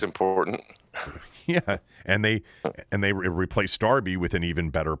quarterback's important. Yeah, and they replaced Darby with an even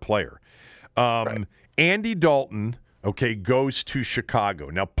better player. Right. Andy Dalton, goes to Chicago.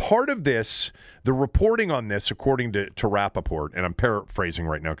 Now, part of this, the reporting on this, according to Rappaport, and I'm paraphrasing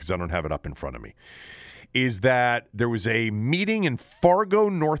right now because I don't have it up in front of me, is that there was a meeting in Fargo,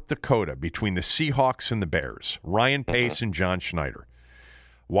 North Dakota between the Seahawks and the Bears, Ryan Pace and John Schneider.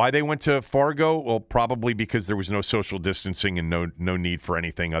 Why they went to Fargo? Well, probably because there was no social distancing and no need for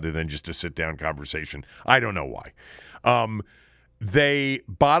anything other than just a sit-down conversation. I don't know why.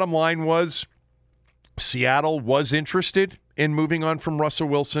 Bottom line was Seattle was interested in moving on from Russell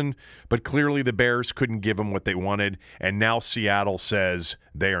Wilson, but clearly the Bears couldn't give him what they wanted, and now Seattle says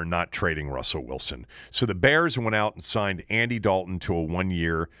they are not trading Russell Wilson. So the Bears went out and signed Andy Dalton to a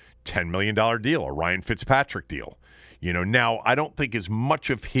 1-year, $10 million deal, a Ryan Fitzpatrick deal. Now I don't think as much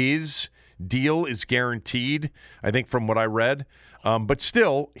of his deal is guaranteed, I think, from what I read. But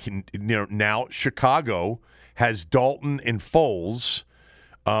still, now Chicago has Dalton and Foles.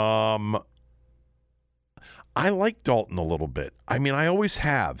 I like Dalton a little bit. I mean, I always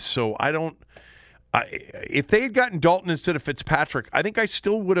have. So if they had gotten Dalton instead of Fitzpatrick, I think I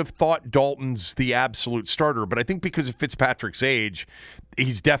still would have thought Dalton's the absolute starter. But I think because of Fitzpatrick's age,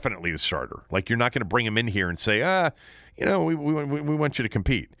 he's definitely the starter. Like, you're not going to bring him in here and say, we want you to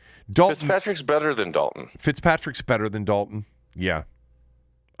compete. Fitzpatrick's better than Dalton. Fitzpatrick's better than Dalton. Yeah.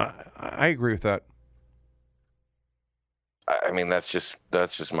 I agree with that. I mean, that's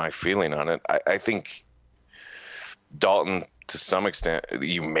just my feeling on it. I think Dalton, to some extent,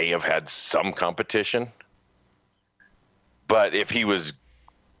 you may have had some competition. But if he was,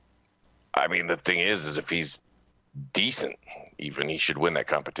 the thing is if he's decent, even, he should win that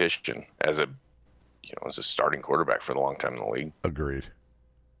competition as a starting quarterback for a long time in the league. Agreed.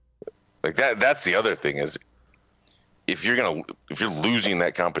 Like that's the other thing is if you're losing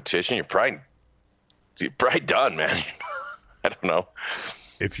that competition, you're probably done, man. I don't know.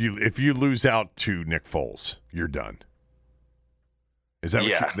 If you lose out to Nick Foles, you're done. Is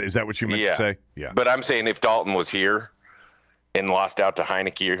that what you meant to say? Yeah. But I'm saying if Dalton was here and lost out to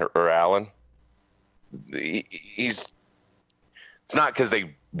Heineke or Allen, it's not because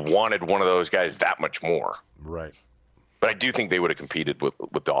they wanted one of those guys that much more. Right. But I do think they would have competed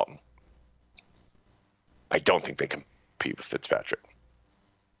with Dalton. I don't think they compete with Fitzpatrick.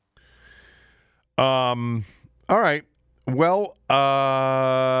 All right. Well,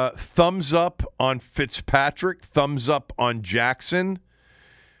 thumbs up on Fitzpatrick, thumbs up on Jackson.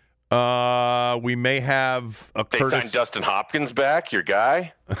 We may have a They signed Dustin Hopkins back, your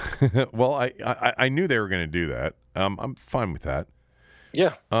guy. Well, I knew they were going to do that. I'm fine with that.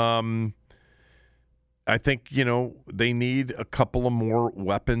 Yeah. I think, they need a couple of more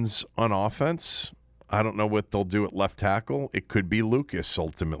weapons on offense. I don't know what they'll do at left tackle. It could be Lucas,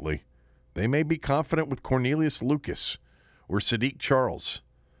 ultimately. They may be confident with Cornelius Lucas or Sadiq Charles.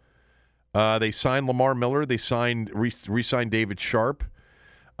 They signed Lamar Miller. They re-signed David Sharp.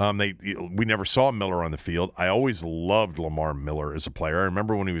 We never saw Miller on the field. I always loved Lamar Miller as a player. I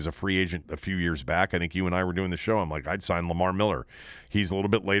remember when he was a free agent a few years back. I think you and I were doing the show. I'm like, I'd sign Lamar Miller. He's a little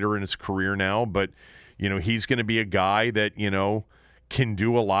bit later in his career now, but he's going to be a guy that can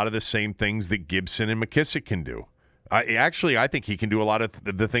do a lot of the same things that Gibson and McKissick can do. I think he can do a lot of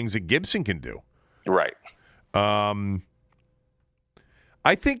the things that Gibson can do. Right.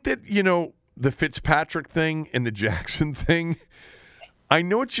 I think that, the Fitzpatrick thing and the Jackson thing, I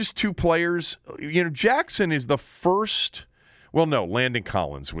know it's just two players. Jackson is the first. Well, no, Landon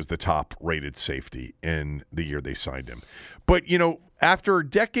Collins was the top-rated safety in the year they signed him. But, after a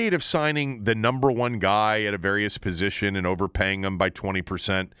decade of signing the number one guy at a various position and overpaying him by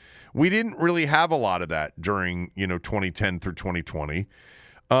 20%, we didn't really have a lot of that during, 2010 through 2020.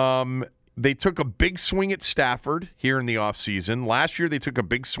 They took a big swing at Stafford here in the offseason. Last year, they took a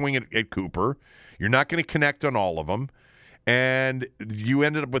big swing at Cooper. You're not going to connect on all of them. And you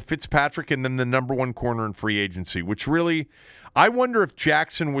ended up with Fitzpatrick and then the number one corner in free agency, which really, I wonder if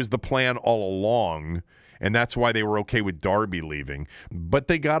Jackson was the plan all along, and that's why they were okay with Darby leaving. But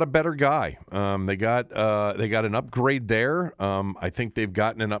they got a better guy. They got an upgrade there. I think they've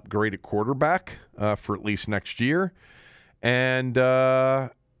gotten an upgrade at quarterback for at least next year. And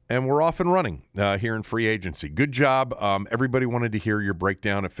we're off and running here in free agency. Good job. Everybody wanted to hear your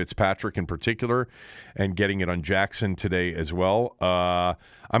breakdown of Fitzpatrick in particular and getting it on Jackson today as well.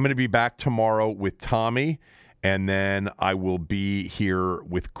 I'm going to be back tomorrow with Tommy, and then I will be here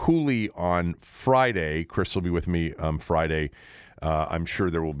with Cooley on Friday. Chris will be with me Friday. I'm sure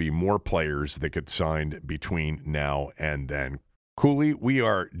there will be more players that get signed between now and then. Cooley, we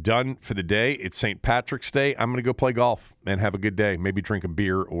are done for the day. It's St. Patrick's Day. I'm going to go play golf and have a good day. Maybe drink a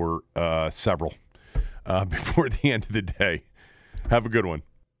beer or several before the end of the day. Have a good one.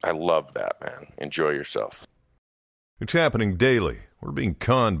 I love that, man. Enjoy yourself. It's happening daily. We're being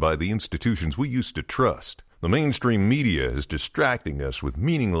conned by the institutions we used to trust. The mainstream media is distracting us with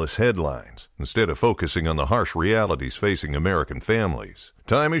meaningless headlines instead of focusing on the harsh realities facing American families.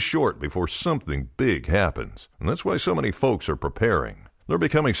 Time is short before something big happens, and that's why so many folks are preparing. They're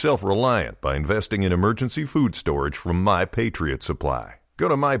becoming self-reliant by investing in emergency food storage from My Patriot Supply. Go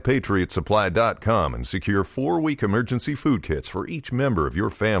to MyPatriotSupply.com and secure 4-week emergency food kits for each member of your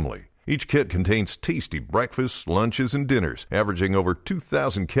family. Each kit contains tasty breakfasts, lunches, and dinners, averaging over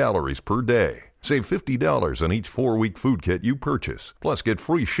 2,000 calories per day. Save $50 on each 4-week food kit you purchase. Plus, get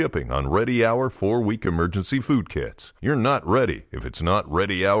free shipping on Ready Hour 4-week emergency food kits. You're not ready if it's not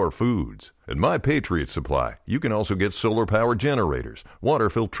Ready Hour foods. At My Patriot Supply, you can also get solar power generators, water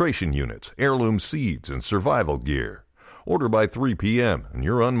filtration units, heirloom seeds, and survival gear. Order by 3 p.m. and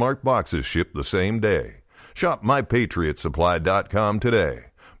your unmarked boxes ship the same day. Shop MyPatriotSupply.com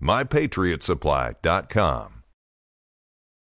today. MyPatriotSupply.com.